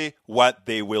exactly what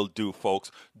they will do,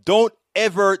 folks. Don't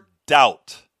ever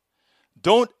doubt.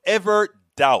 Don't ever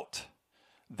doubt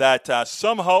that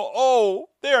somehow,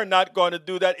 they are not going to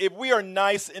do that. If we are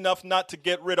nice enough not to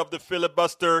get rid of the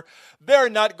filibuster, they're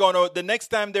not going to, the next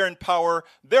time they're in power,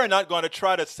 they're not going to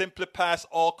try to simply pass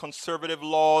all conservative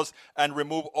laws and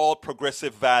remove all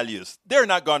progressive values. They're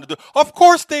not going to do. Of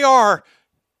course they are.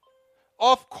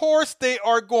 Of course they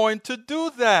are going to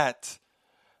do that.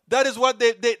 That is what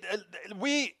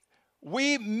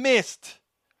we missed.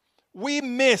 We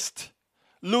missed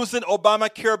losing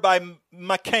Obamacare by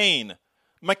McCain.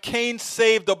 McCain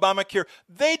saved Obamacare.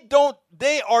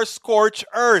 They are scorched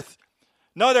earth.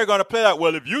 Now they're going to play that,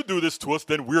 well, if you do this to us,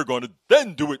 then we're going to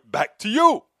then do it back to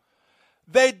you.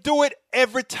 They do it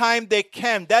every time they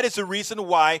can. That is the reason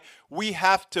why we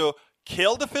have to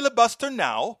kill the filibuster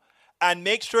now and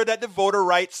make sure that the voter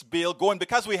rights bill going,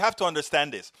 because we have to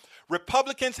understand this.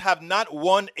 Republicans have not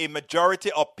won a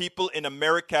majority of people in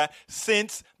America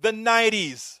since the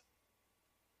 90s.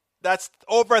 That's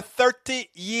over 30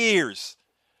 years.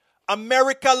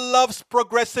 America loves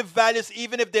progressive values,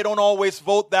 even if they don't always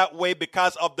vote that way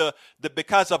because of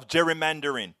because of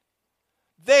gerrymandering.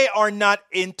 They are not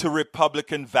into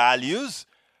Republican values.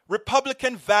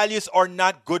 Republican values are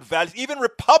not good values. Even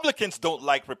Republicans don't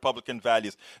like Republican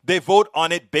values. They vote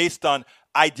on it based on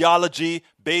ideology,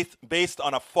 based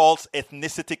on a false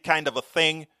ethnicity kind of a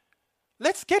thing.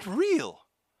 Let's get real.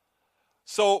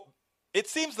 So it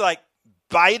seems like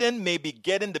Biden may be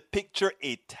getting the picture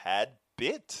a tad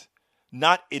bit.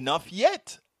 Not enough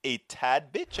yet. A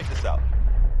tad bit. Check this out.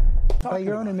 By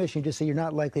your own admission, just say you're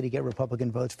not likely to get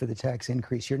Republican votes for the tax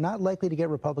increase. You're not likely to get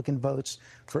Republican votes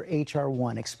for H.R.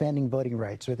 1, expanding voting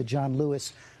rights, or the John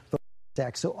Lewis voting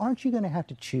tax. So aren't you going to have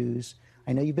to choose?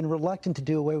 I know you've been reluctant to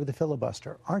do away with the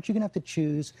filibuster. Aren't you going to have to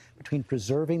choose between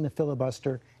preserving the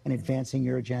filibuster and advancing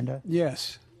your agenda?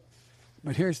 Yes.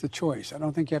 But here's the choice. I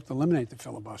don't think you have to eliminate the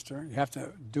filibuster. You have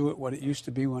to do it what it used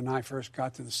to be when I first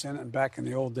got to the Senate and back in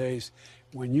the old days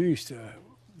when you used to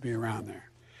be around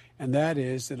there. And that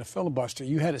is that a filibuster,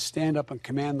 you had to stand up and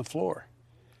command the floor.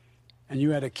 And you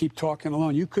had to keep talking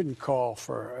alone. You couldn't call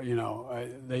for,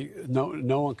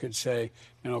 no one could say,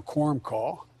 quorum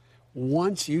call.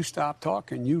 Once you stop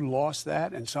talking, you lost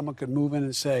that, and someone could move in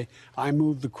and say, I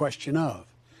moved the question of.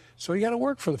 So you got to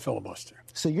work for the filibuster.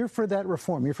 So you're for that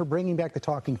reform. You're for bringing back the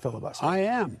talking filibuster. I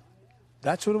am.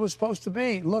 That's what it was supposed to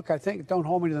be. Look, I think, don't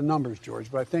hold me to the numbers,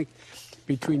 George, but I think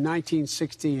between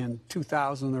 1960 and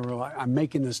 2000, there were like, I'm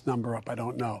making this number up, I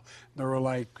don't know. There were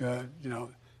like,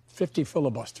 50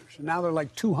 filibusters. And now they're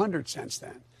like 200 since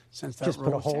then. Since that just put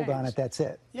a rule hold changed. on it, that's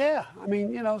it. Yeah, I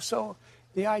mean, so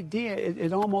the idea,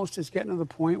 it almost is getting to the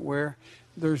point where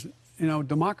there's,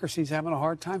 democracy's having a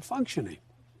hard time functioning.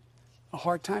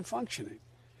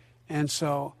 And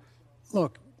so,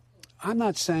 look, I'm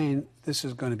not saying this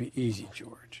is going to be easy,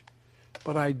 George,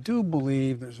 but I do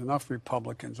believe there's enough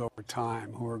Republicans over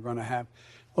time who are going to have,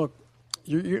 look,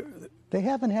 they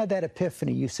haven't had that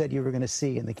epiphany you said you were going to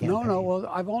see in the campaign. No, well,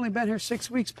 I've only been here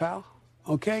 6 weeks, pal.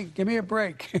 Okay, give me a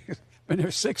break. Been here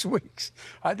 6 weeks.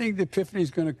 I think the epiphany is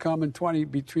going to come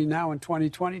between now and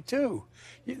 2022.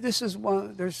 This is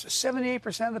there's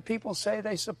 78% of the people say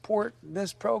they support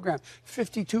this program.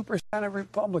 52% of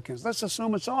Republicans. Let's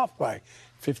assume it's off by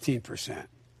 15%.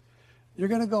 You're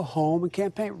going to go home and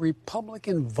campaign.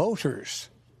 Republican voters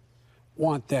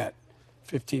want that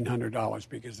 $1,500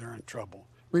 because they're in trouble.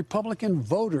 Republican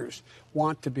voters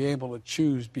want to be able to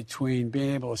choose between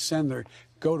being able to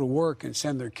go to work and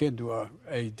send their kid to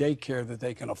a daycare that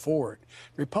they can afford.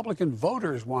 Republican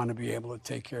voters want to be able to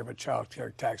take care of a child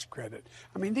care tax credit.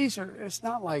 I mean, it's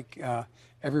not like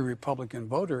every Republican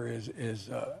voter is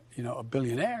a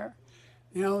billionaire.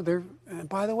 And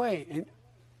by the way,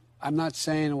 I'm not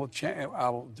saying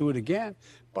I'll do it again,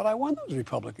 but I want those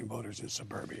Republican voters in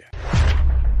suburbia.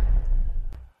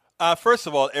 First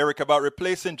of all, Eric, about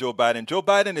replacing Joe Biden. Joe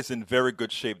Biden is in very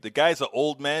good shape. The guy's an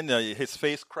old man. His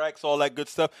face cracks, all that good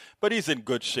stuff. But he's in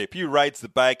good shape. He rides the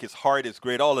bike. His heart is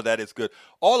great. All of that is good.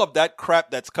 All of that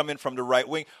crap that's coming from the right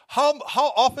wing. How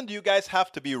often do you guys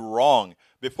have to be wrong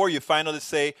before you finally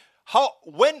say, how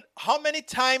many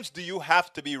times do you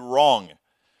have to be wrong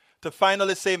to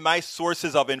finally say my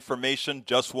sources of information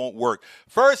just won't work?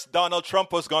 First, Donald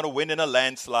Trump was going to win in a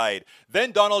landslide.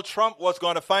 Then Donald Trump was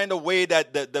going to find a way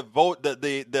that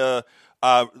the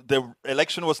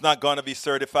election was not going to be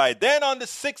certified. Then on the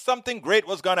 6th, something great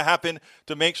was going to happen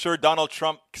to make sure Donald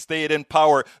Trump stayed in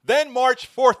power. Then March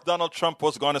 4th, Donald Trump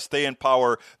was going to stay in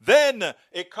power. Then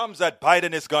it comes that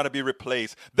Biden is going to be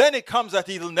replaced. Then it comes that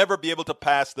he'll never be able to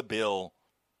pass the bill.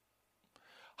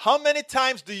 How many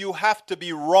times do you have to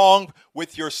be wrong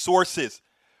with your sources?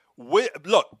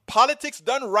 Look, Politics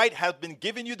Done Right has been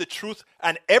giving you the truth,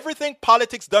 and everything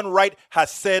Politics Done Right has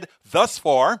said thus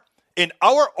far, in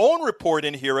our own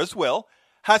reporting here as well,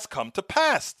 has come to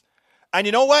pass. And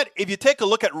you know what? If you take a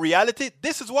look at reality,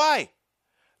 this is why.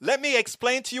 Let me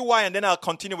explain to you why, and then I'll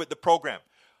continue with the program.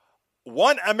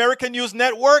 One American News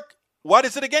Network, what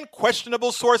is it again?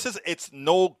 Questionable sources, it's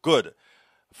no good.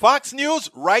 Fox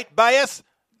News, right bias,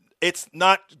 it's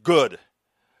not good.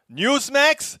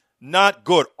 Newsmax, not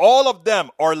good. All of them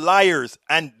are liars.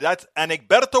 And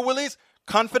Egberto Willies,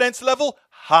 confidence level,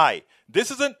 high.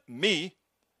 This isn't me.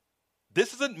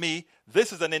 This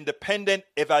is an independent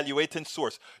evaluating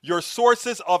source. Your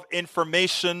sources of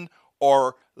information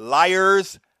are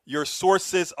liars. Your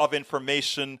sources of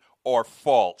information are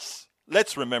false.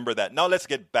 Let's remember that. Now let's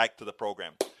get back to the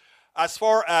program. As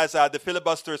far as the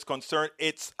filibuster is concerned,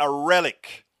 it's a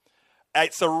relic.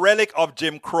 It's a relic of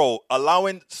Jim Crow,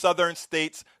 allowing southern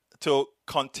states to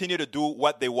continue to do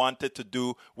what they wanted to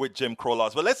do with Jim Crow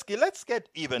laws. But let's get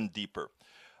even deeper.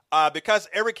 Because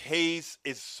Eric Hayes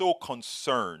is so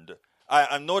concerned.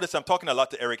 I've noticed I'm talking a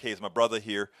lot to Eric Hayes, my brother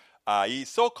here. He's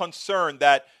so concerned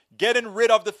that getting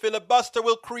rid of the filibuster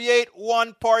will create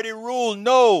one-party rule.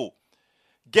 No.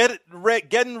 Getting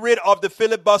rid of the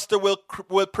filibuster will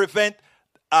prevent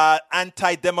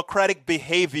anti-democratic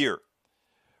behavior.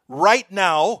 Right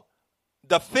now,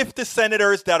 the 50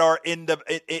 senators that are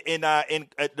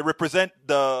represent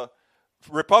the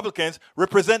Republicans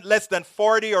represent less than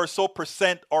 40 or so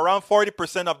percent, around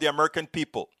 40% of the American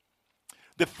people.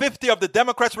 The 50 of the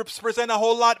Democrats represent a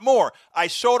whole lot more. I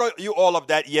showed you all of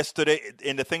that yesterday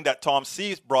in the thing that Tom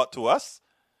C. brought to us.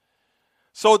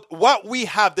 So what we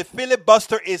have, the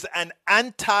filibuster is an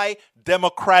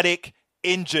anti-democratic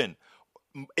engine.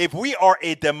 If we are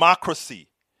a democracy,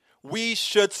 we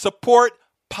should support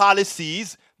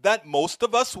policies that most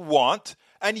of us want.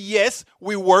 And yes,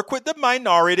 we work with the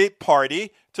minority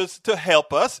party to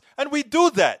help us, and we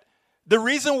do that. The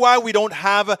reason why we don't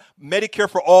have Medicare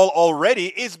for all already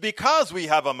is because we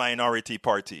have a minority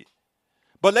party.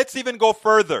 But let's even go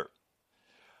further.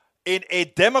 In a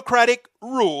democratic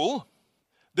rule,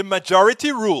 the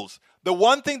majority rules. The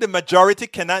one thing the majority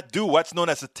cannot do, what's known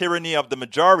as the tyranny of the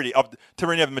majority,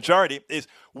 is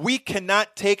we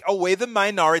cannot take away the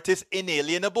minority's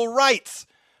inalienable rights.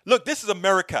 Look, this is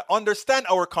America. Understand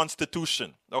our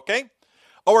Constitution, okay?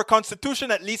 Our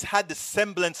Constitution at least had the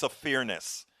semblance of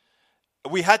fairness.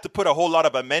 We had to put a whole lot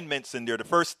of amendments in there. The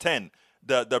first 10,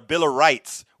 the Bill of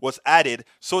Rights was added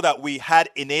so that we had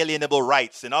inalienable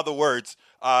rights. In other words,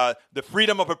 the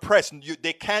freedom of the press,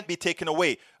 they can't be taken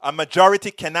away. A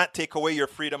majority cannot take away your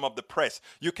freedom of the press.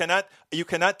 You cannot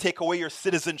take away your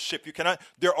citizenship.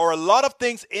 There are a lot of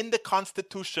things in the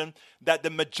Constitution that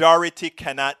the majority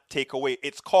cannot take away.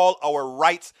 It's called our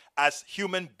rights as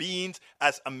human beings,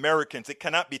 as Americans. It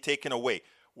cannot be taken away.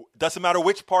 Doesn't matter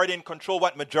which party in control,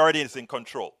 what majority is in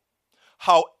control.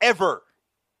 However,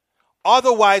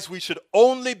 otherwise we should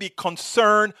only be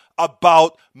concerned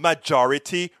about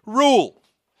majority rule.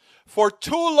 For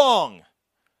too long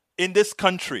in this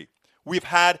country, we've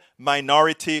had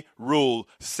minority rule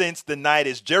since the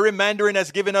 90s. Gerrymandering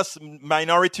has given us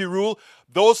minority rule.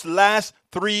 Those last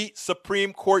 3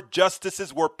 Supreme Court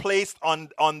justices were placed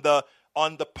onto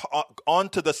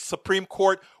the Supreme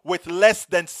Court with less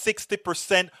than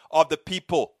 60% of the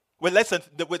people, with less than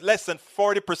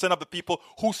 40% of the people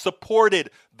who supported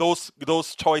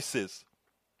those choices.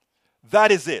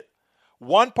 That is it.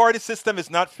 One-party system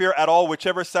is not fair at all,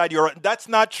 whichever side you're on. That's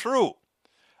not true.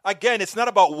 Again, it's not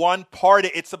about one party.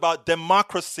 It's about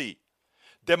democracy.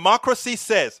 Democracy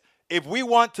says if we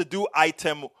want to do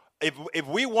if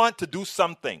we want to do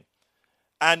something,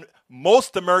 and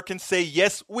most Americans say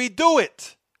yes, we do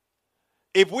it.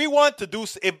 If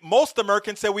most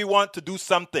Americans say we want to do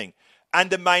something, and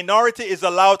the minority is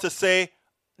allowed to say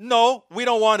no, we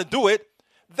don't want to do it,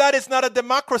 that is not a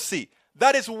democracy.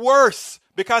 That is worse.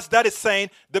 Because that is saying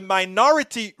the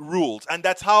minority rules, and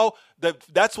that's what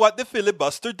the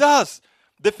filibuster does.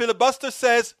 The filibuster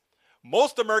says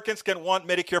most Americans can want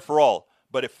Medicare for all,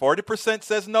 but if 40%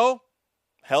 says no,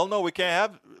 hell no, we can't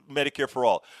have Medicare for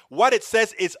all. What it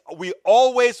says is we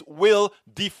always will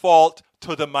default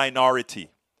to the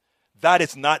minority. That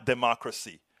is not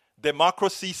democracy.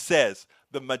 Democracy says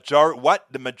what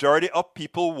the majority of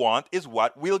people want is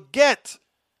what we'll get.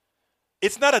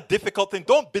 It's not a difficult thing.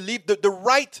 Don't believe the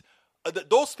right,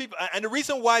 those people, and the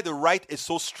reason why the right is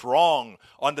so strong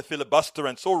on the filibuster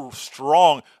and so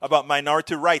strong about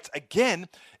minority rights, again,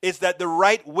 is that the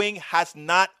right wing has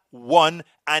not won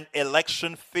an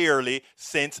election fairly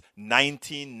since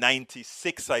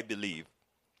 1996, I believe.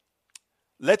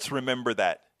 Let's remember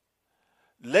that.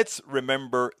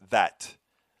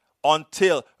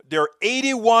 Until there are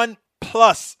 81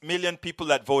 plus million people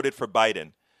that voted for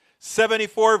Biden.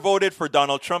 74 voted for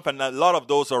Donald Trump, and a lot of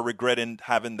those are regretting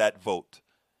having that vote.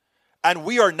 And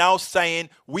we are now saying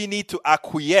we need to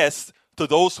acquiesce to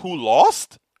those who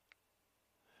lost?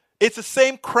 It's the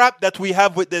same crap that we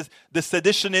have with the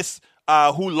seditionists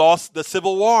who lost the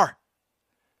Civil War.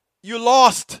 You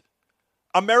lost.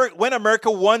 When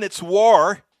America won its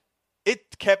war,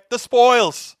 it kept the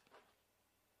spoils.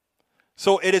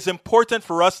 So it is important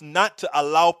for us not to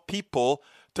allow people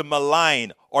to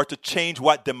malign or to change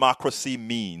what democracy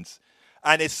means.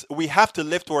 And we have to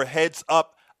lift our heads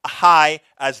up high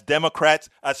as Democrats,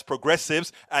 as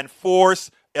progressives, and force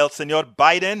El Señor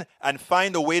Biden and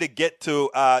find a way to get to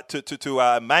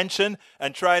a mansion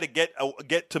and try to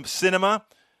get to cinema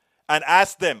and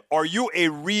ask them, are you a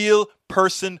real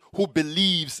person who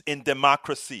believes in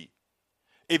democracy?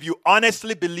 If you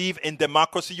honestly believe in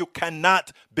democracy, you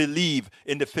cannot believe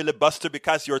in the filibuster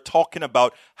because you're talking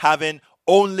about having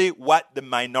only what the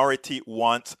minority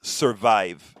wants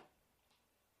survive.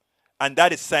 And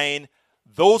that is saying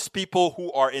those people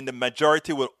who are in the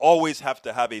majority will always have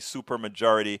to have a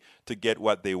supermajority to get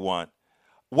what they want.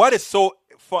 What is so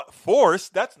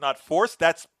forced, that's not forced,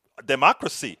 that's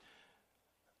democracy.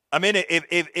 I mean,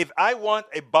 if I want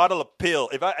a bottle of pill,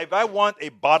 if I want a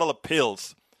bottle of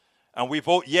pills, and we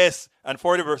vote yes and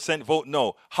 40% vote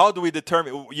no, how do we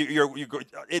determine?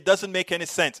 It doesn't make any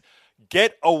sense.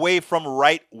 Get away from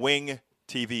right-wing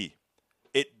TV.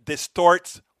 It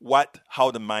distorts how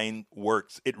the mind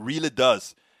works. It really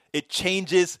does. It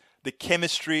changes the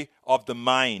chemistry of the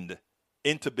mind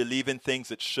into believing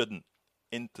things it shouldn't,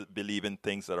 into believing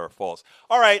things that are false.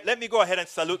 All right, let me go ahead and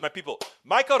salute my people.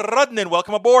 Michael Rudnin,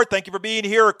 welcome aboard. Thank you for being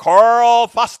here. Carl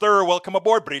Foster, welcome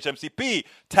aboard. Breach MCP.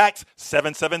 Tax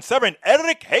 777.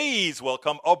 Eric Hayes,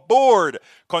 welcome aboard.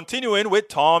 Continuing with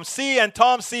Tom C. And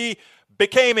Tom C.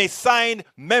 became a signed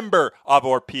member of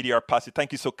our PDR Posse.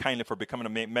 Thank you so kindly for becoming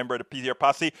a member of the PDR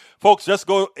Posse. Folks, just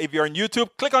go, if you're on YouTube,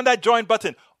 click on that join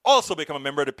button. Also become a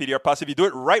member of the PDR Posse. If you do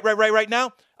it right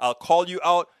now, I'll call you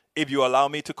out if you allow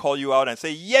me to call you out and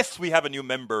say, yes, we have a new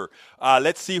member.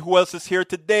 Let's see who else is here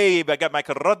today. I got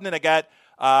Michael Rodnan. I got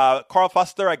Carl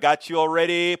Foster. I got you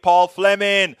already. Paul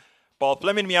Fleming. Paul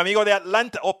Fleming, mi amigo de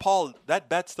Atlanta. Oh, Paul, that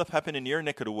bad stuff happened in your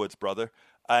neck of the woods, brother.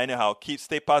 Anyhow,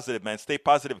 stay positive, man. Stay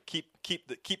positive.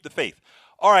 Keep the faith.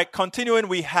 All right, continuing,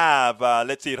 we have,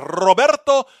 let's see,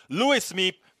 Roberto Luis,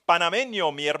 mi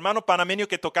panameño, mi hermano panameño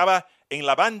que tocaba en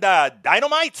la banda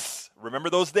Dynamites. Remember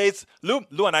those days? Lou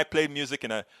and I played music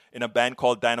in a band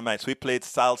called Dynamites. We played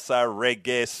salsa,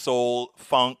 reggae, soul,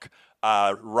 funk,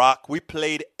 rock. We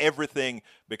played everything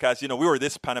because, we were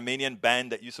this Panamanian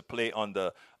band that used to play on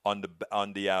the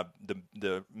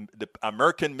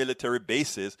American military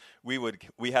bases.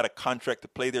 We had a contract to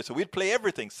play there, so we'd play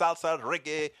everything: salsa,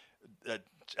 reggae,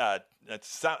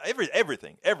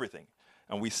 everything.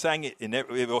 And we sang it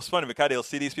it was funny because they'll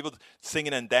see these people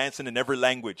singing and dancing in every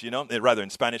language, rather in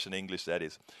Spanish and English, that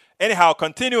is. Anyhow,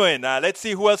 continuing. Let's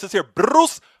see who else is here.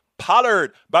 Bruce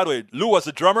Pollard. By the way, Lou was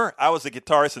a drummer. I was a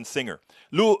guitarist and singer.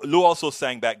 Lou also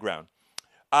sang background.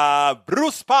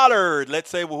 Bruce Pollard. Let's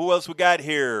say who else we got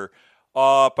here.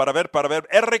 Para ver.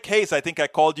 Eric Hayes, I think I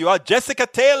called you out. Jessica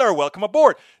Taylor, welcome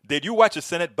aboard. Did you watch the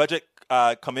Senate Budget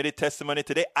Committee testimony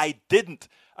today? I didn't.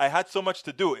 I had so much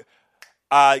to do.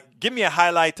 Give me a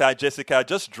highlight, Jessica.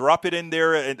 Just drop it in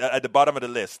there at the bottom of the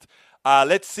list.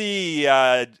 Let's see.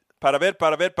 Para ver.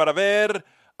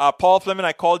 Paul Fleming,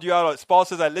 I called you out. Paul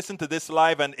says, I listened to this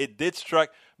live, and it did strike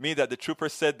me that the trooper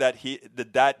said that the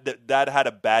dad had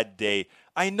a bad day.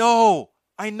 I know.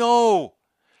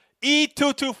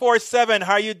 E2247,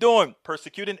 how are you doing?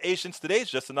 Persecuting Asians today is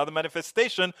just another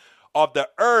manifestation of the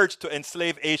urge to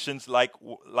enslave Asians like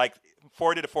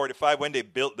 40 to 45 when they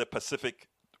built the Pacific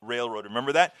Railroad.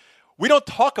 Remember that? We don't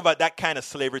talk about that kind of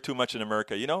slavery too much in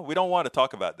America, We don't want to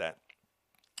talk about that.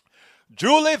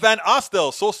 Julie Van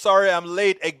Ostel, so sorry I'm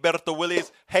late. Egberto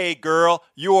Willis, hey girl,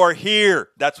 you are here.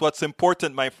 That's what's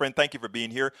important, my friend. Thank you for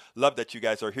being here. Love that you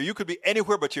guys are here. You could be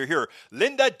anywhere, but you're here.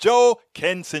 Linda Jo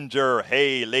Kensinger,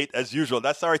 hey, late as usual.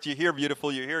 That's all right, you're here,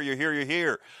 beautiful. You're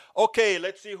here. Okay,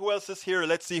 let's see who else is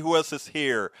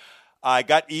here. I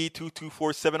got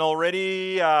E2247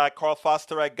 already. Carl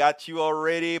Foster, I got you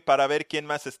already. Para ver quién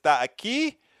más está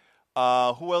aquí.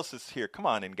 Who else is here? Come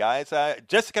on in, guys.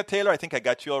 Jessica Taylor, I think I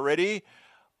got you already.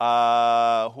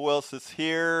 Who else is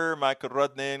here? Michael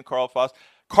Rodnan, Carl Foster.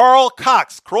 Carl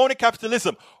Cox, crony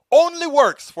capitalism only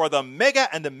works for the mega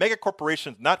and the mega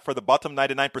corporations, not for the bottom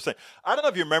 99%. I don't know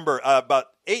if you remember, about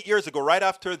 8 years ago, right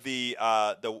after the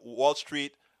Wall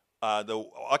Street, the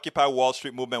Occupy Wall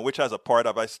Street movement, which I was a part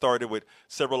of, I started with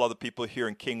several other people here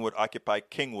in Kingwood, Occupy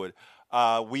Kingwood.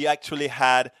 We actually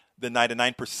had the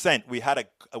 99%. We had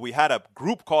a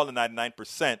group called the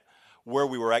 99%, where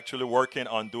we were actually working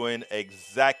on doing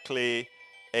exactly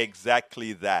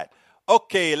that.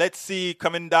 Okay, let's see.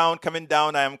 Coming down.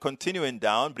 I am continuing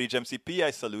down. Bridge MCP,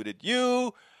 I saluted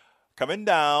you. Coming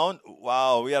down.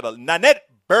 Wow, we had Nanette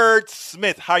Bird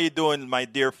Smith. How you doing, my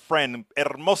dear friend?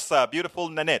 Hermosa, beautiful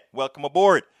Nanette. Welcome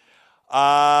aboard.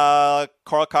 Carl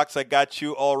Cox, I got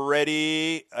you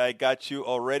already.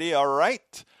 All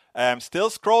right. I'm still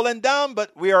scrolling down,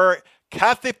 but we are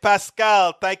Kathy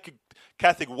Pascal. Thank you,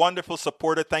 Kathy. Wonderful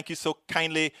supporter. Thank you so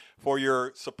kindly for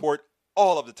your support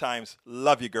all of the times.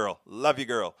 Love you, girl.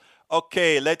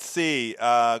 Okay, let's see.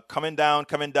 Coming down.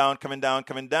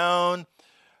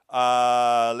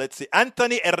 Let's see.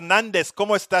 Anthony Hernandez,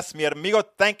 ¿cómo estás, mi amigo?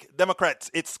 Thank Democrats.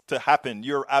 It's to happen.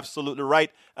 You're absolutely right,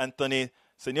 Anthony.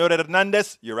 Señor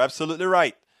Hernandez, you're absolutely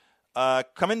right.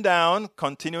 Coming down,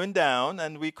 continuing down,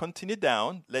 and we continue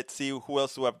down. Let's see who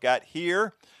else we have got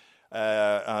here.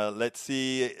 Let's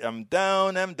see. I'm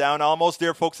down, almost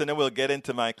there, folks, and then we'll get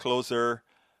into my closer.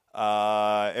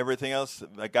 Everything else,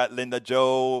 I got Linda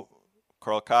Jo,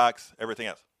 Carl Cox, everything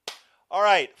else. All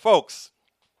right, folks.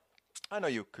 I know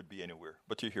you could be anywhere,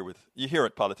 but you're here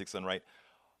at Politics Done Right.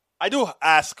 I do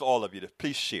ask all of you to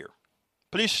please share.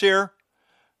 Please share.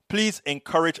 Please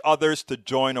encourage others to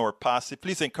join our posse.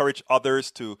 Please encourage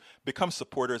others to become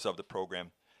supporters of the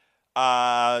program.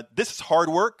 This is hard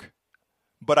work,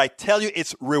 but I tell you,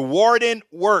 it's rewarding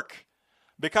work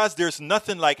because there's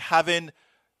nothing like having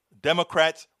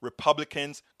Democrats,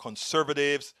 Republicans,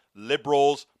 conservatives,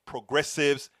 liberals,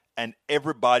 progressives, and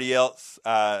everybody else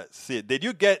see it. Did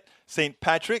you get St.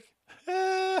 Patrick?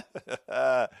 Did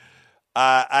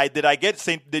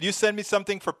you send me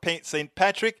something for St.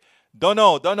 Patrick? Don't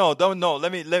know.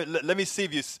 Let me see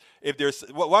if there's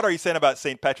what are you saying about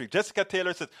St. Patrick? Jessica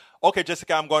Taylor says, okay,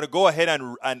 Jessica, I'm going to go ahead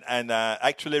and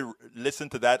actually listen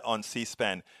to that on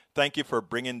C-SPAN. Thank you for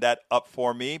bringing that up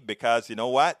for me because you know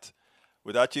what?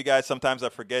 Without you guys, sometimes I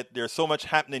forget. There's so much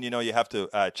happening, you have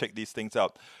to check these things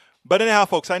out. But anyhow,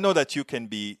 folks, I know that you can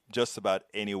be just about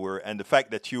anywhere. And the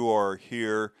fact that you are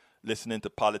here listening to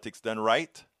Politics Done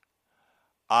Right,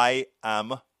 I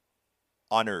am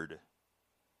honored.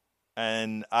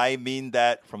 And I mean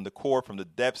that from the core, from the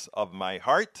depths of my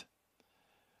heart.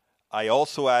 I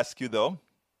also ask you, though,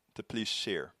 to please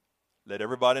share. Let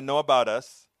everybody know about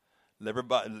us. Let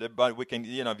everybody, we can,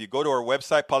 if you go to our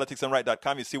website,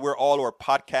 politicsdoneright.com, you see where all our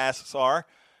podcasts are.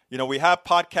 We have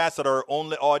podcasts that are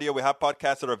only audio. We have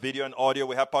podcasts that are video and audio.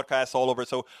 We have podcasts all over.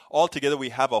 So altogether, we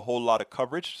have a whole lot of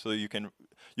coverage. So you can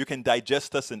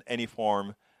digest us in any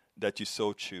form that you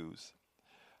so choose.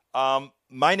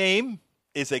 My name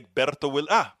is Egberto Will.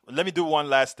 Let me do one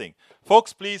last thing.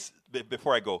 Folks, please,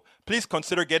 before I go, please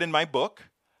consider getting my book.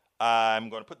 I'm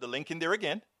going to put the link in there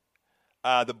again.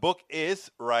 The book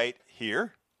is right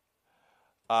here.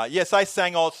 Yes, I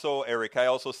sang also, Eric. I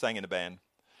also sang in a band.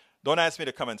 Don't ask me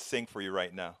to come and sing for you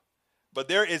right now. But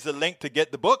there is a link to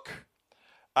get the book.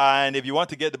 And if you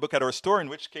want to get the book at our store, in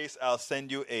which case I'll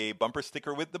send you a bumper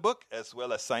sticker with the book as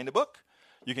well as sign the book.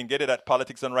 You can get it at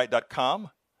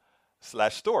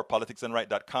politicsdoneright.com/store,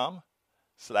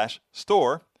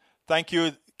 politicsdoneright.com/store. Thank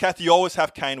you. Kathy, you always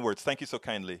have kind words. Thank you so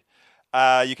kindly.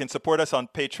 You can support us on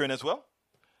Patreon as well.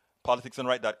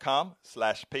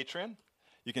 politicsdoneright.com/Patreon.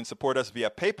 You can support us via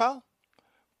PayPal,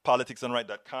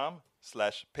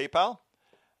 politicsdoneright.com/PayPal.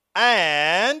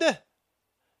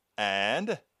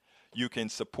 And you can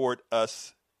support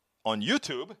us on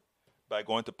YouTube by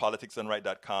going to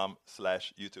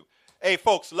politicsdoneright.com/YouTube. Hey,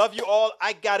 folks, love you all.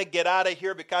 I got to get out of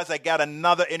here because I got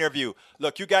another interview.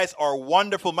 Look, you guys are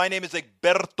wonderful. My name is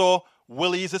Egberto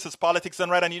Willies. This is Politics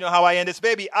Done Right, and you know how I end this,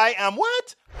 baby. I am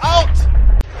what? Out!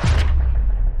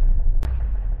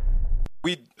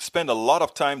 We spend a lot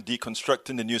of time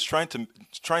deconstructing the news, trying to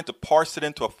parse it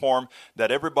into a form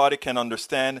that everybody can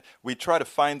understand. We try to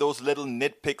find those little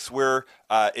nitpicks where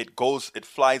it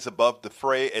flies above the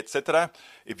fray, etc.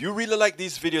 If you really like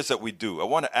these videos that we do, I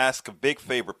want to ask a big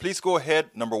favor. Please go ahead.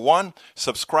 Number 1,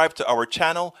 subscribe to our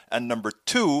channel. And number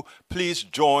 2, please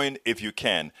join if you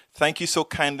can. Thank you so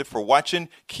kindly for watching.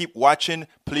 Keep watching.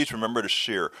 Please remember to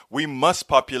share. We must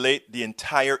populate the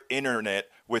entire internet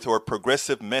with our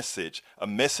progressive message, a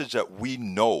message that we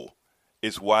know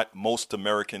is what most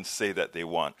Americans say that they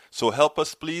want. So help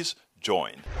us, please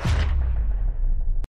join.